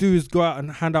we do is go out and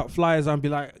hand out flyers and be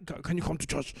like, can you come to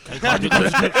church? Can you come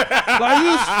to church? Like,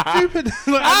 you stupid. Do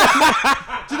you know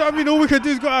what I mean? All we can do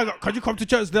is go out, can you come to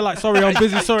church? They're like, sorry, I'm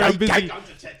busy. Sorry,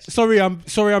 I'm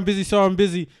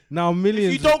busy. Now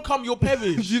millions. If you don't come, you'll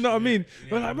perish. Do you know what I mean?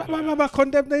 We're like,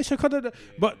 condemnation.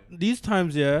 But these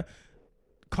times, all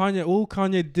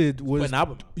Kanye did was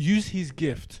use his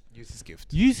gift.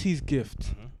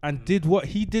 And did what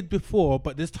he did before,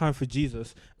 but this time for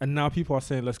Jesus. And now people are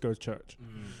saying, let's go to church.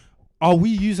 Are we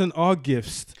using our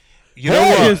gifts? You know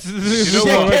what?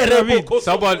 I mean?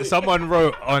 Someone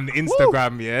wrote on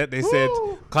Instagram, they said,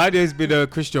 Kanye's been a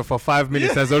Christian for 5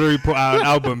 minutes, has already put out an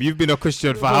album. You've been a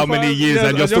Christian for how many years,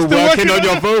 and you're still working on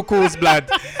your vocals, blood.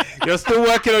 You're still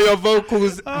working on your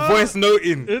vocals, voice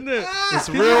noting. Isn't it? It's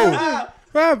real.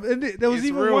 Fam, there was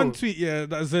even one tweet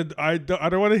that said, I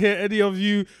don't want to hear any of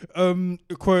you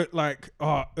quote I'm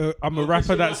a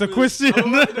rapper that's a Christian.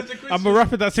 I'm a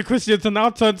rapper that's a Christian, so now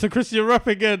turn to Christian rap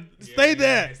again. Stay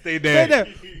there.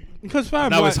 Because fam,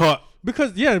 now it's hot.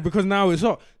 Because now it's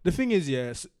hot. The thing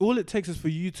is, all it takes is for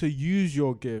you to use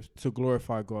your gift to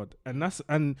glorify God,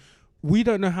 and we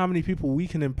don't know how many people we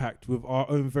can impact with our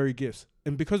own very gifts.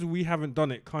 And because we haven't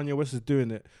done it, Kanye West is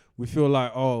doing it. We feel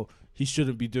like, he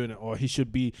shouldn't be doing it, or he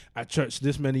should be at church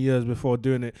this many years before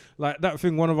doing it. Like that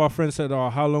thing, one of our friends said,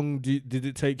 how long did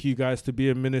it take you guys to be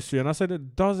in ministry? And I said,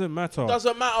 it doesn't matter.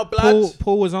 Doesn't matter, blood.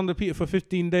 Paul was under Peter for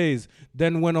 15 days,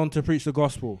 then went on to preach the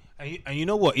gospel. And you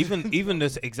know what? Even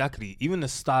the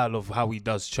style of how he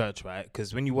does church, right?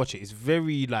 Because when you watch it, it's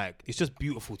very it's just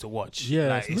beautiful to watch.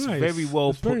 Yeah, it's nice. Very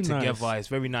well put together. Nice. It's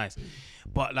very nice.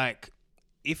 But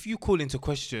if you call into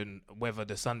question whether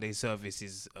the Sunday service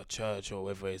is a church or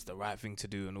whether it's the right thing to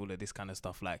do and all of this kind of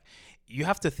stuff, like, you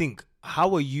have to think,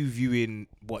 how are you viewing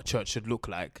what church should look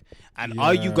like? And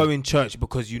are you going church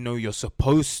because you know you're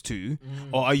supposed to,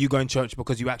 or are you going church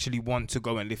because you actually want to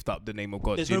go and lift up the name of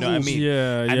God? Do you know what I mean?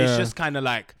 And it's just kind of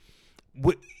like,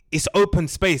 it's open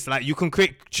space. Like, you can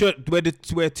create church where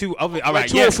two or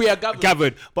three are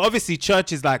gathered. But obviously,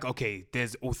 church is like, okay,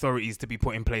 there's authorities to be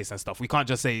put in place and stuff. We can't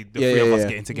just say the three of us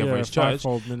getting together as church.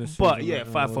 But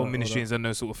fivefold ministries and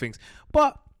those sort of things.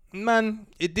 But man,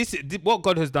 what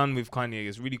God has done with Kanye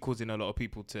is really causing a lot of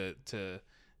people to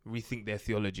rethink their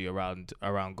theology around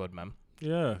God, man.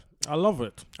 Yeah, I love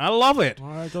it.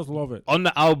 I just love it. On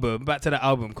the album, back to the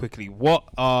album quickly.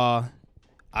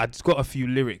 I just got a few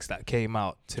lyrics that came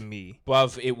out to me.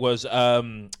 Bruv, it was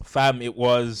it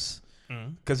was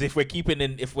because if we're keeping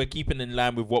in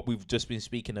line with what we've just been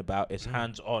speaking about, it's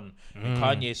hands on. And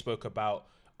Kanye spoke about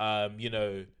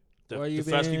the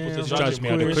first people to judge me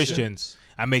are the Christians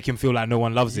and make him feel like no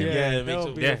one loves him.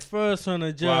 They'll be the first one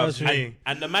to judge me.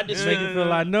 And the madness make him feel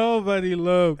like nobody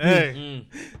loves me.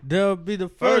 They'll be the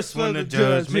first one to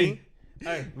judge me.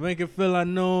 Make it feel like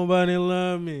nobody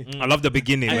love me. I love the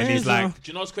beginning when he's like... Do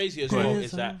you know what's crazy as well?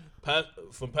 Is that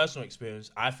from personal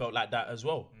experience, I felt like that as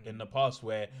well in the past,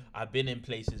 where I've been in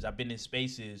places, I've been in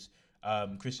spaces,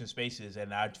 Christian spaces,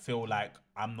 and I feel like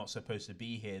I'm not supposed to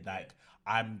be here. Like,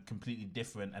 I'm completely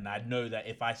different, and I know that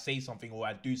if I say something or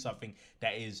I do something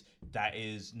that is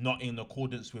not in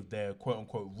accordance with their quote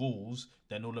unquote rules,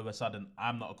 then all of a sudden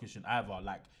I'm not a Christian either.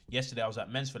 Like, yesterday I was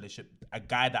at Men's Fellowship, a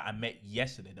guy that I met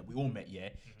yesterday, that we all met, he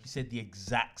said the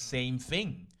exact same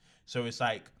thing. So it's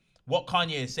like, what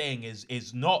Kanye is saying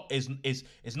is not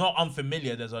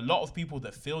unfamiliar. There's a lot of people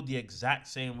that feel the exact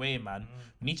same way, man.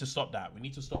 We need to stop that. We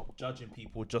need to stop judging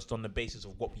people just on the basis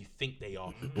of what we think they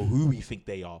are or who we think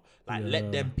they are. Like,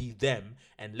 let them be them,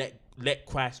 and let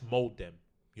Christ mold them,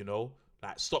 you know?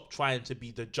 Like, stop trying to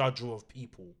be the judger of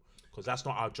people, because that's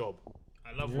not our job.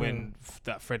 I love when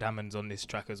that Fred Hammond's on this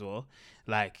track as well.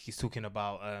 Like, he's talking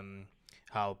about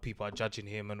how people are judging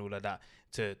him and all of that,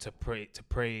 to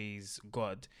praise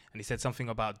God. And he said something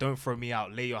about, don't throw me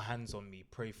out, lay your hands on me,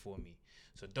 pray for me.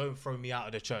 So don't throw me out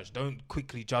of the church. Don't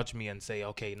quickly judge me and say,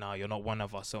 okay, nah, you're not one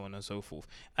of us, so on and so forth.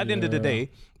 At the end of the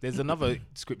day, there's another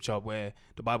scripture where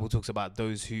the Bible talks about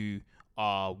those who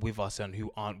are with us and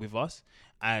who aren't with us.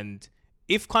 And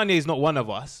if Kanye is not one of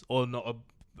us, or not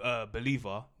a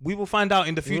believer, we will find out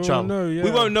in the future.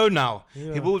 We won't know now.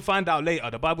 We will find out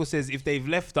later. The Bible says if they've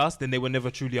left us, then they were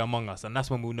never truly among us, and that's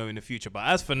when we'll know in the future. But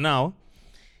as for now,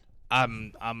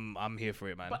 I'm here for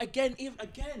it, man. But again,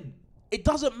 it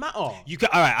doesn't matter. All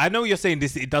right, I know you're saying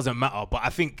this, it doesn't matter, but I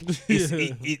think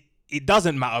it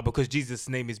doesn't matter because Jesus'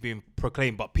 name is being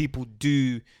proclaimed, but people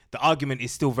do. The argument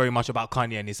is still very much about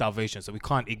Kanye and his salvation, so we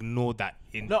can't ignore that.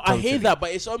 I hear that,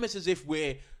 but it's almost as if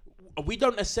we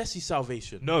don't assess his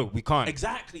salvation. No, we can't.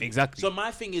 Exactly. So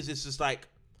my thing is, it's just like,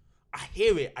 I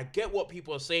hear it. I get what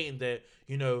people are saying that,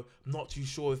 I'm not too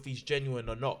sure if he's genuine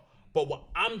or not. But what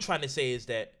I'm trying to say is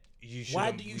that,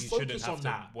 why do you focus on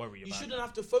that? You shouldn't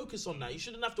have to focus on that. You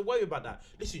shouldn't have to worry about that.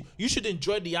 Listen, you should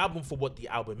enjoy the album for what the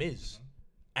album is.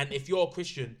 And if you're a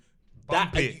Christian,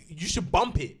 you should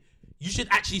bump it. You should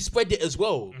actually spread it as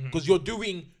well, because you're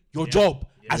doing your job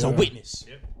as a witness.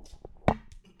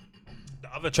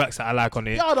 Other tracks that I like on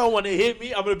it. Y'all don't want to hear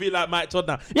me. I'm gonna be like Mike Todd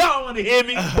now. Y'all don't want to hear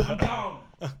me.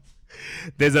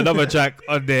 There's another track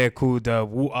on there called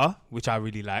Water, which I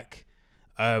really like.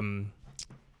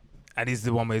 And this is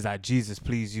the one where he's like, Jesus,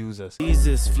 please use us.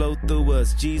 Jesus, flow through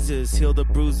us. Jesus, heal the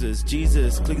bruises.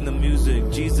 Jesus, clean the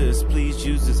music. Jesus, please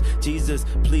use us. Jesus,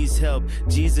 please help.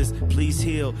 Jesus, please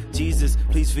heal. Jesus,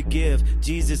 please forgive.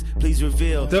 Jesus, please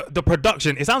reveal. The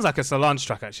production, it sounds like a Solange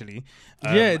track, actually.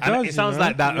 It does. It sounds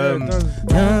like that.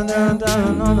 Down, down,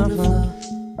 down on the floor.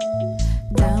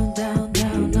 Down, down,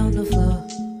 down on the floor.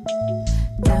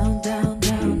 Down, down,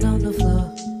 down on the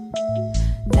floor.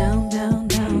 Down, down,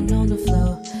 down on the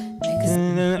floor.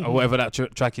 Or whatever that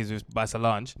track is by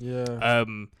Solange.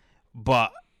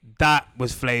 But that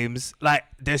was flames. Like,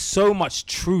 there's so much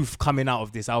truth coming out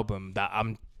of this album that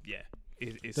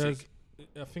it's sick.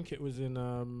 I think it was in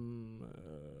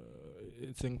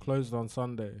it's enclosed on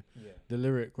Sunday. The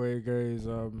lyric where it goes,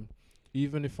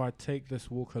 even if I take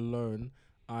this walk alone,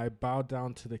 I bow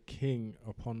down to the King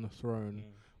upon the throne.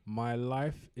 My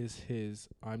life is his,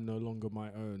 I'm no longer my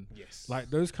own. Yes. Like,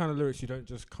 those kind of lyrics you don't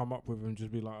just come up with and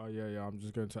just be like, oh yeah, I'm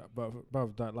just going to, but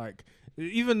above that, like,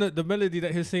 even the melody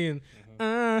that he's singing,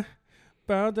 bow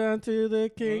bow down to the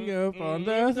King upon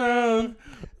the throne.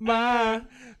 My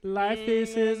life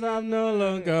is his, I'm no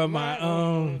longer my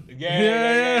own.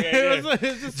 Yeah.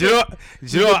 It's Do you know?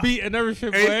 Do you know? the what? beat and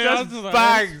everything. It's boy. I just was like,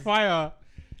 bangs. it's fire.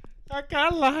 I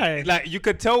can't lie. Like you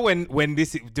could tell when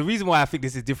this the reason why I think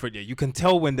this is different. Yeah, you can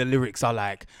tell when the lyrics are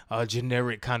like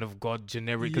generic kind of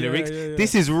generic lyrics. Yeah.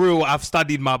 This is real. I've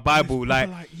studied my Bible. Like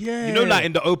yeah. you know, like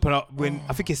in the opener when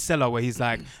I think it's Selah where he's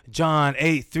like John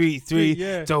 8:33.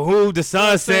 Yeah. To who the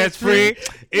Son sets free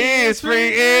is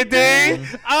free indeed.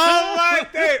 Oh my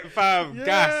god, fam,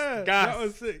 gas. That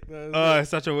was sick. It's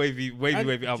such a wavy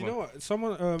album. Do you know what?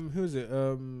 Someone, who is it?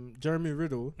 Jeremy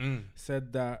Riddle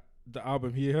said that the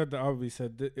album. He heard the album. He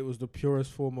said that it was the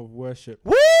purest form of worship.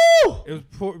 Woo! It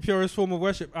was purest form of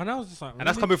worship, and I was just like, And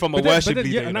that's coming from a worship leader,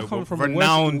 yeah, and that's coming from a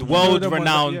renowned, worship,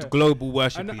 world-renowned global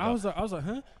worship and leader. I was like,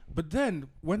 huh? But then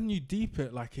when you deep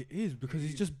it, like it is, because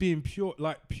he's just being pure.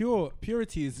 Like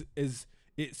purity is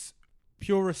its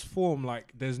purest form.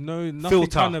 Like there's nothing Filter.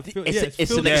 kind of It's an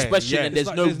filter. expression, and It's there's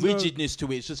like no there's no- rigidness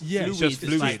to it. It's just Yeah, fluid. it's just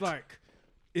It's fluid. like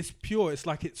it's pure. It's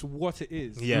like it's what it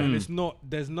is. Yeah. And it's not.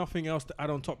 There's nothing else to add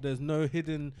on top. There's no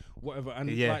hidden whatever. And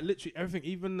Yeah. like literally everything.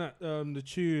 Even that the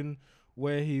tune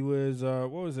where he was what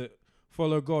was it?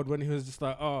 Follow God, when he was just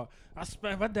like, oh, I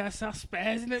spare my dash, I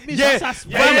spares in it. Yeah.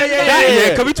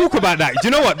 Yeah. Can we talk about that? Do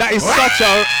you know what? That is such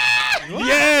a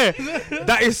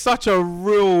that is such a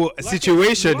real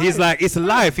situation. He's like, it's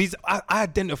life. I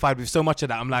identified with so much of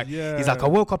that. I'm like, he's like, I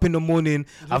woke up in the morning,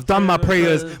 I've done my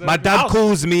prayers. My dad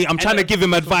calls me, I'm trying to give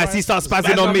him advice. He starts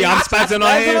spazzing on me, I'm spazzing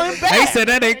on him. And he said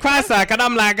that ain't Christ like, and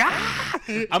I'm like,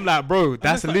 I'm like, bro,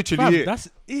 that's literally it. That's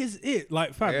it.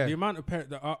 Like, fam, Yeah. the amount of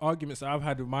the arguments that I've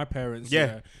had with my parents,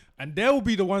 Yeah. and they will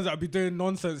be the ones that will be doing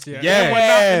nonsense, Yeah.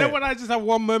 And then when I just have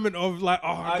one moment of like,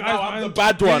 oh, guys, I'm the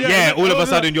bad one. Yeah, all of a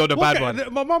sudden you're the what bad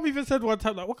one. My mom even said one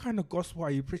time, like, what kind of gospel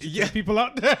are you preaching to people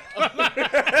out there?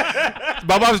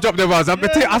 My mom's dropped the bars. I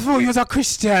thought you was a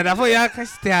Christian.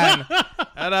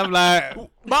 And I'm like,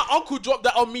 My uncle dropped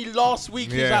that on me last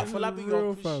week. He's Yeah. like, Falabi,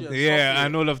 you're a Christian. yeah,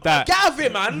 and all of that. Get out of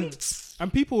it, man.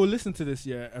 And people will listen to this,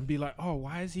 and be like, oh,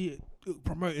 why is he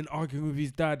promoting arguing with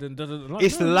his dad and like,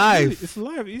 It's no, live. really, it's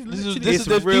live. He's This is literally- this It's is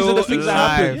the, these real are the things that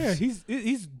life. happen. yeah,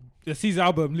 he's it's his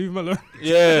album. Leave him alone.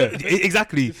 Yeah.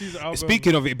 Exactly. It's his album.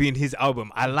 Speaking of it being his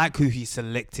album, I like who he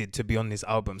selected to be on this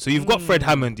album. So you've got Fred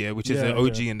Hammond, which is Yeah, an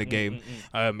OG yeah. in the game,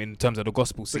 in terms of the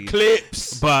gospel scene.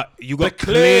 Clips. But you got The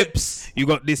Clips. You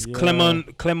got this Yeah. Clemon,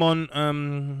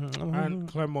 And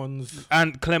Clemons.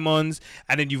 and Clemons,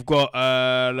 and then you've got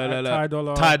Ty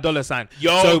Dolla. Ty Dolla $ign.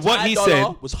 Yo, So what Ty he Dolla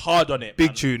said, was hard on it. big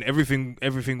man. tune,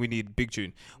 everything we need, big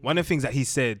tune. One of the things that he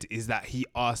said is that he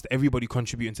asked everybody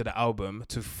contributing to the album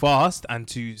to fast and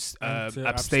to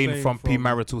abstain from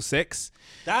premarital sex.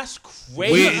 That's Which-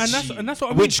 crazy. and that's what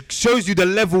I mean. Which shows you the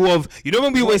level of, you know,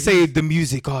 when we always say the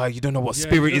music, you don't know what Yeah,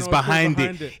 spirit you is don't know what's behind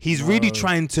behind it. it. He's really No.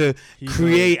 trying to He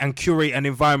create and curate an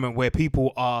environment where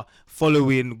people are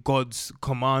following God's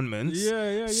commandments,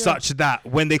 Yeah. such that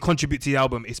when they contribute to the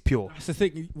album, it's pure. That's the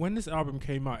thing. When this album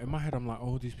came out, in my head, I'm like,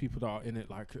 oh, these people that are in it,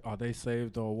 like, are they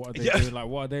saved or what are they Yeah. doing? Like,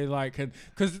 what are they like? And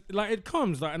because like it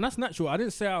comes like, and that's natural. I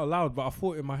didn't say it out loud, but I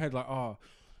thought in my head like,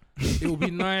 it would be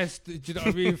nice, do you know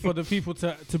what I mean, for the people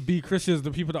to be Christians,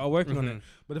 the people that are working on it.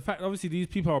 But the fact, obviously, these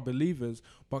people are believers.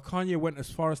 But Kanye went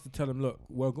as far as to tell them, look,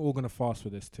 we're all gonna fast for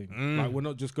this thing. Like, we're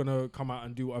not just gonna come out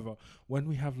and do whatever. When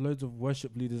we have loads of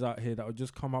worship leaders out here that would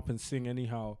just come up and sing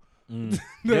anyhow,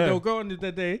 they'll go on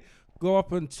their day, go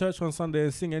up in church on Sunday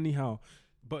and sing anyhow.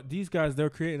 But these guys, they're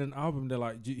creating an album. They're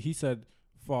like, he said,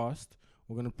 fast.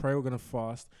 We're gonna pray. We're gonna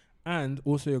fast. And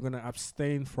also, you're going to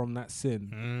abstain from that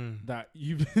sin that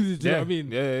you, do you know what I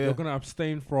mean? Yeah. You're going to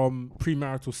abstain from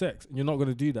premarital sex. And you're not going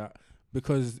to do that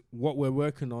because what we're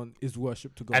working on is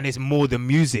worship to God. And it's more the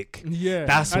music. Yeah.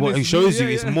 That's And what he it's- shows you.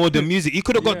 yeah, It's yeah. more the music. He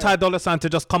could have got Yeah. Ty Dolla $ign to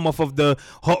just come off of the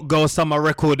Hot Girl Summer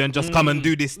record and just come and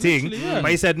do this thing. Literally, yeah.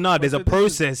 But he said, no, there's a But this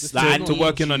process is to not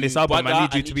working on this album. Brother, I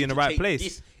need you to be in the right take place.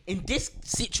 this- in this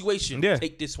situation, Yeah.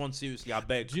 take this one seriously. I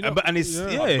beg. Do you know- And it's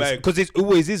Yeah. because it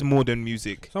always is more than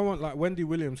music. Someone like Wendy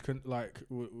Williams can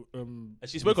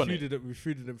she spoke on it.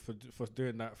 refuted them for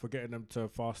doing that, for getting them to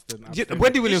fast and Yeah, abstain.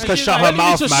 Wendy Williams can She's shut like, her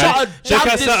mouth, to man. shut her She damn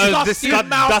can shut her disgusting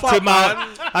mouth dirty up,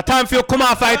 mouth. A time for you come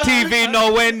off ITV,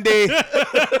 no Wendy.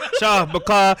 Sure,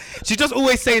 because she's just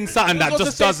always saying something that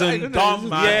just doesn't. dumb,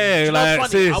 man. Yeah, You know like,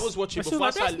 what's funny? sis. I was watching before I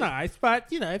started. nice, but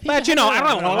you know, But you know, I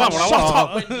don't know. Shut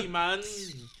up, Wendy, man.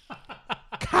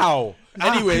 Cow.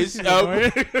 Anyways,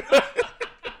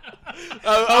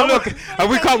 look, and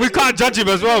we can't judge him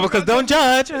as well because don't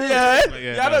judge.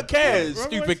 Yeah, I don't care,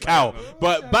 stupid cow.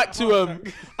 But back to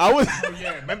I was.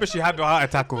 Remember she had the heart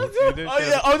attack.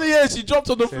 She dropped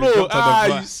on the floor.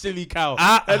 You silly cow.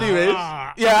 Anyways,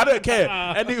 I don't care.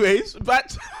 Anyways,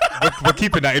 back. We're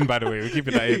keeping that in, by the way. We're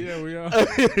keeping that in. Yeah, we are.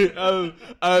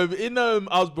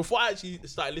 I was before I actually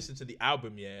started listening to the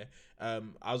album.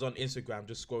 I was on Instagram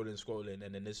just scrolling,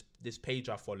 and then this page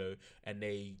I follow, and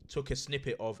they took a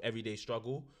snippet of Everyday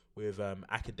Struggle with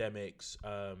Academics.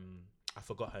 I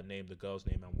forgot her name, the girl's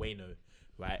name, and Wayno,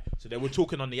 right? So they were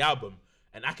talking on the album,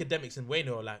 and Academics and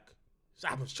Wayno are like, "This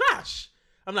album's trash."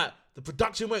 I'm like, the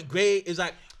production went great. It's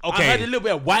like, okay, I heard a little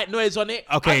bit of white noise on it.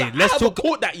 Okay, like, let's talk.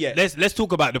 Caught that yet? Let's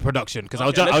talk about the production because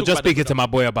Okay, I'll just speak it to my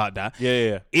boy about that.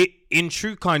 Yeah. In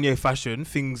true Kanye fashion,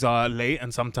 things are late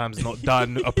and sometimes not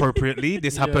done appropriately.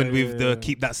 This happened with the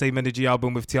Keep That Same Energy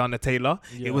album with Tiana Taylor.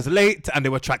 Yeah. It was late and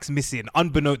there were tracks missing,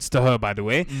 unbeknownst to her, by the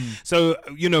way. So,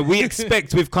 we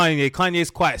expect with Kanye's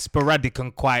quite sporadic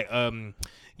and quite,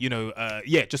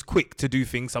 just quick to do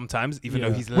things sometimes, even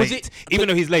though he's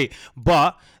late.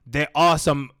 But there are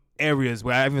some areas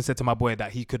where I even said to my boy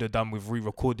that he could have done with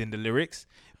re-recording the lyrics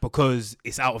because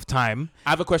it's out of time.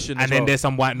 I have a question. And then there's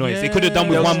some white noise. They could have done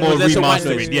with one more there's some white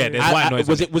noise. remastering. Yeah, there's white noise.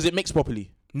 Was it mixed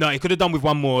properly? No, it could have done with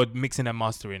one more mixing and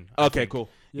mastering. Okay, cool.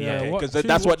 Yeah, because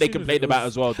that's what they complained about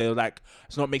as well. They were like,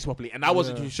 it's not mixed properly, and I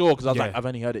wasn't too sure because I was like, I've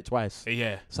only heard it twice.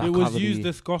 Yeah, so it was used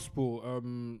as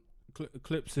gospel.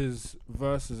 Clips's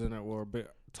verses in it were a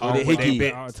bit. They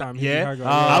higgy. Out of time. Yeah, Higgy.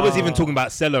 I was even talking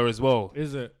about Seller as well.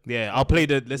 Is it? Yeah, I'll play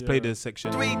the. Let's play the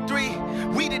section.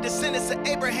 3:3, we the descendants of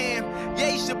Abraham.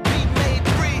 Ye should be made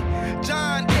free.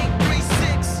 John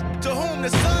 8:36, to whom the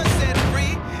Son set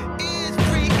free is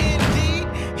free indeed.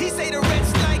 He say the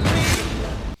rest like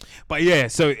me. But yeah,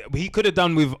 so he could have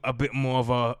done with a bit more of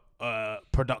a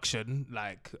production,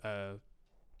 like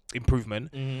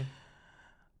improvement. Mm-hmm.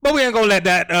 But we ain't gonna let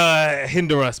that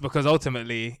hinder us because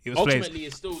ultimately it was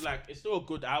it's still a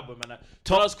good album, and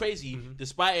that's crazy.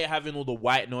 Despite it having all the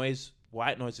white noise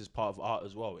is part of art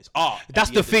as well. It's art.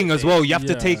 That's the thing as well. You have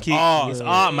to take it. It's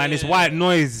art, man. It's white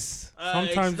noise.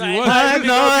 Sometimes you want white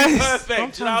noise.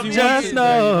 Perfect. Sometimes you just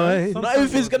noise. Not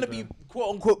everything's gonna be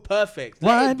quote unquote perfect.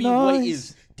 Let it be what it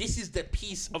is. This is the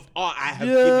piece of art I have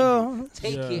given you.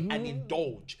 Take it and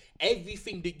indulge.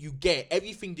 Everything that you get,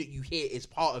 everything that you hear is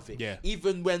part of it. Yeah.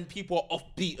 Even when people are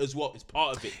offbeat as well, it's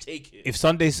part of it. Take it. If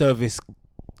Sunday service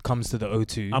comes to the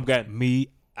O2, I'm going. Me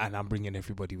and I'm bringing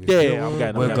everybody with me. Yeah, I'm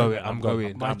going. We're going. I'm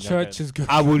going. My church is good.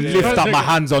 I will lift up my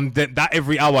hands on that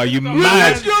every hour. You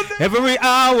mad? Every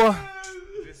hour.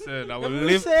 Listen, I will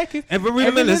lift every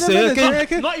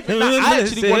millisecond. Not even that. I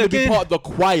actually want to be part of the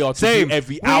choir to do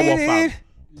every hour, fam.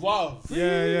 Wow.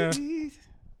 Yeah.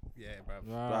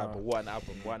 But what an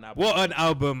album. What an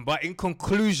album. But in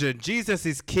conclusion, Jesus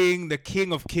is King. The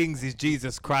King of Kings is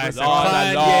Jesus Christ. Lord,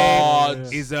 and Lord.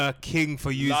 Kanye is a king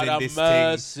for using Lord this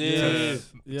mercy.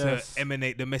 thing to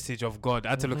emanate the message of God.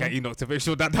 I had to look at Enoch to make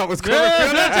sure that was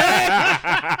correct.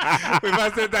 If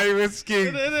I said that he was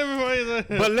king.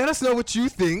 But let us know what you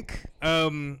think.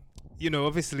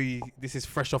 Obviously this is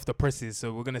fresh off the presses,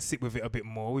 so we're gonna sit with it a bit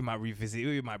more. We might revisit it.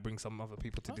 We might bring some other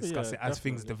people to discuss it as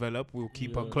things develop. We'll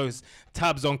keep a close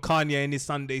tabs on Kanye and his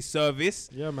Sunday service.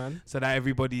 Yeah, man. So that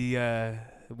everybody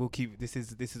will keep. This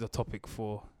is a topic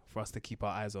for us to keep our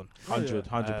eyes on.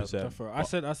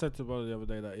 100%. I said to Bola the other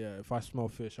day that if I smell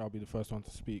fish, I'll be the first one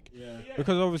to speak. Yeah.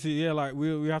 Because obviously, like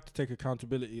we have to take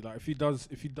accountability. Like if he does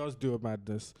do a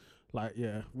madness. Like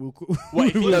we'll.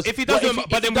 If he doesn't,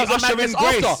 but then we usher in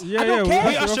grace. Yeah, I don't care.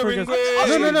 We usher in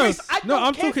grace. No.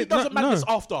 I'm talking. He doesn't madness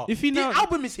after. If he the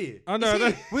album is here. I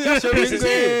know. We usher in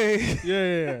grace.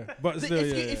 Yeah. But still,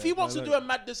 if he wants to do a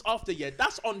madness after,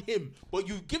 that's on him. But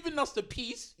you've given us the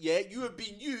piece. You have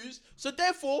been used. So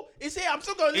therefore, it's here. I'm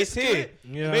still going to listen to it.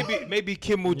 Yeah. Maybe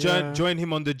Kim will join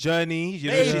him on the journey. She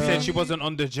said she wasn't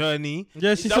on the journey.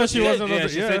 Yeah, she said she wasn't on the journey.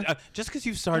 She said just because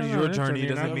you've started your journey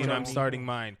doesn't mean I'm starting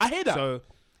mine. I hear that. So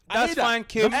that's fine,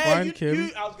 Kim.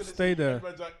 Kim. Stay there.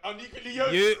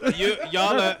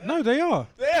 Y'all. No, they are.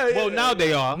 Well, now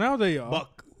they are. But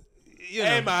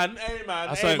Hey man.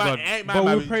 But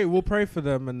we'll pray for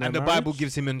them, and the Bible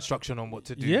gives him instruction on what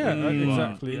to do. Yeah,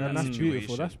 exactly, and that's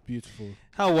beautiful. That's beautiful.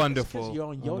 How wonderful! You're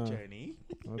on your journey.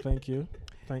 Oh, thank you,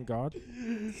 thank God.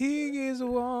 He is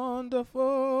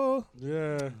wonderful.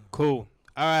 Yeah. Cool.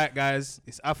 All right, guys.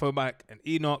 It's Afromac and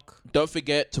Enoch. Don't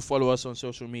forget to follow us on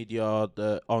social media.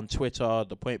 On Twitter,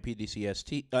 The Point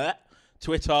PDCST.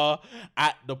 Twitter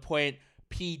at The Point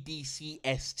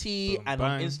PDCST, and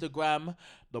on Instagram,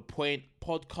 The Point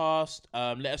Podcast.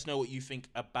 Let us know what you think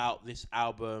about this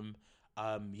album.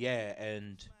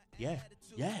 And Yeah.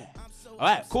 All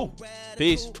right, cool.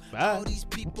 Peace. Bye. All these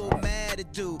people mad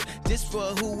at dude, just for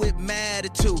who it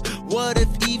mattered to. What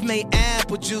if Eve made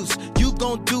apple juice? You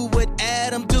gon' do what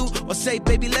Adam do? Or say,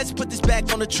 baby, let's put this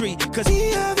back on the tree. Cause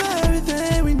he have